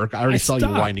jerk. I already saw you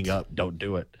winding up. Don't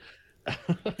do it.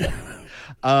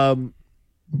 Do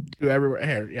everywhere.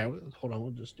 Here, yeah, hold on.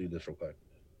 We'll just do this real quick.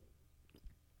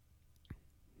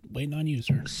 Waiting on you,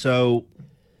 sir. So...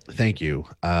 Thank you.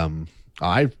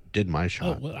 I did my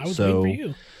shot. Oh, well, I was waiting for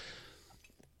you.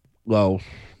 Well,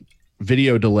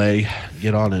 video delay.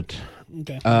 Get on it.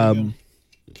 Okay.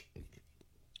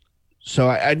 So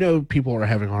I know people are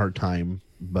having a hard time,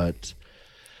 but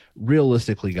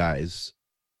realistically, guys,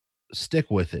 stick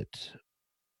with it.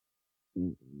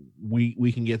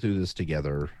 We can get through this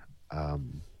together.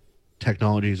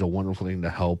 technology is a wonderful thing to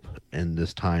help in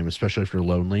this time, especially if you're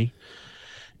lonely.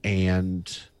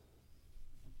 And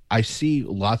I see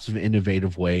lots of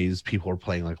innovative ways people are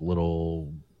playing like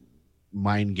little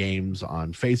mind games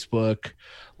on Facebook,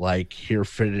 like here,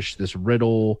 finish this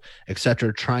riddle,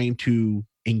 etc., trying to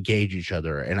engage each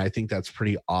other. And I think that's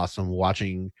pretty awesome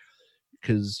watching,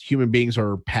 because human beings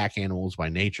are pack animals by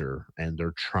nature, and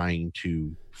they're trying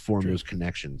to form those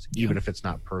connections, even if it's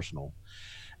not personal.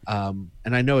 And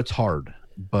I know it's hard,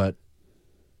 but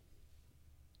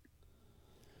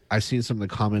I've seen some of the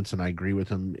comments and I agree with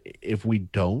them. If we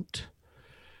don't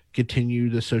continue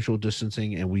the social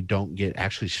distancing and we don't get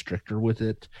actually stricter with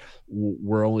it,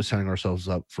 we're only setting ourselves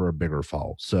up for a bigger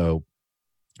fall. So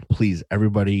please,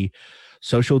 everybody,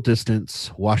 social distance,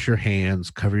 wash your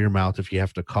hands, cover your mouth if you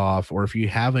have to cough, or if you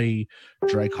have a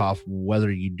dry cough,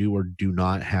 whether you do or do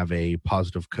not have a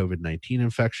positive COVID-19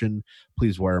 infection,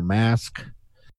 please wear a mask.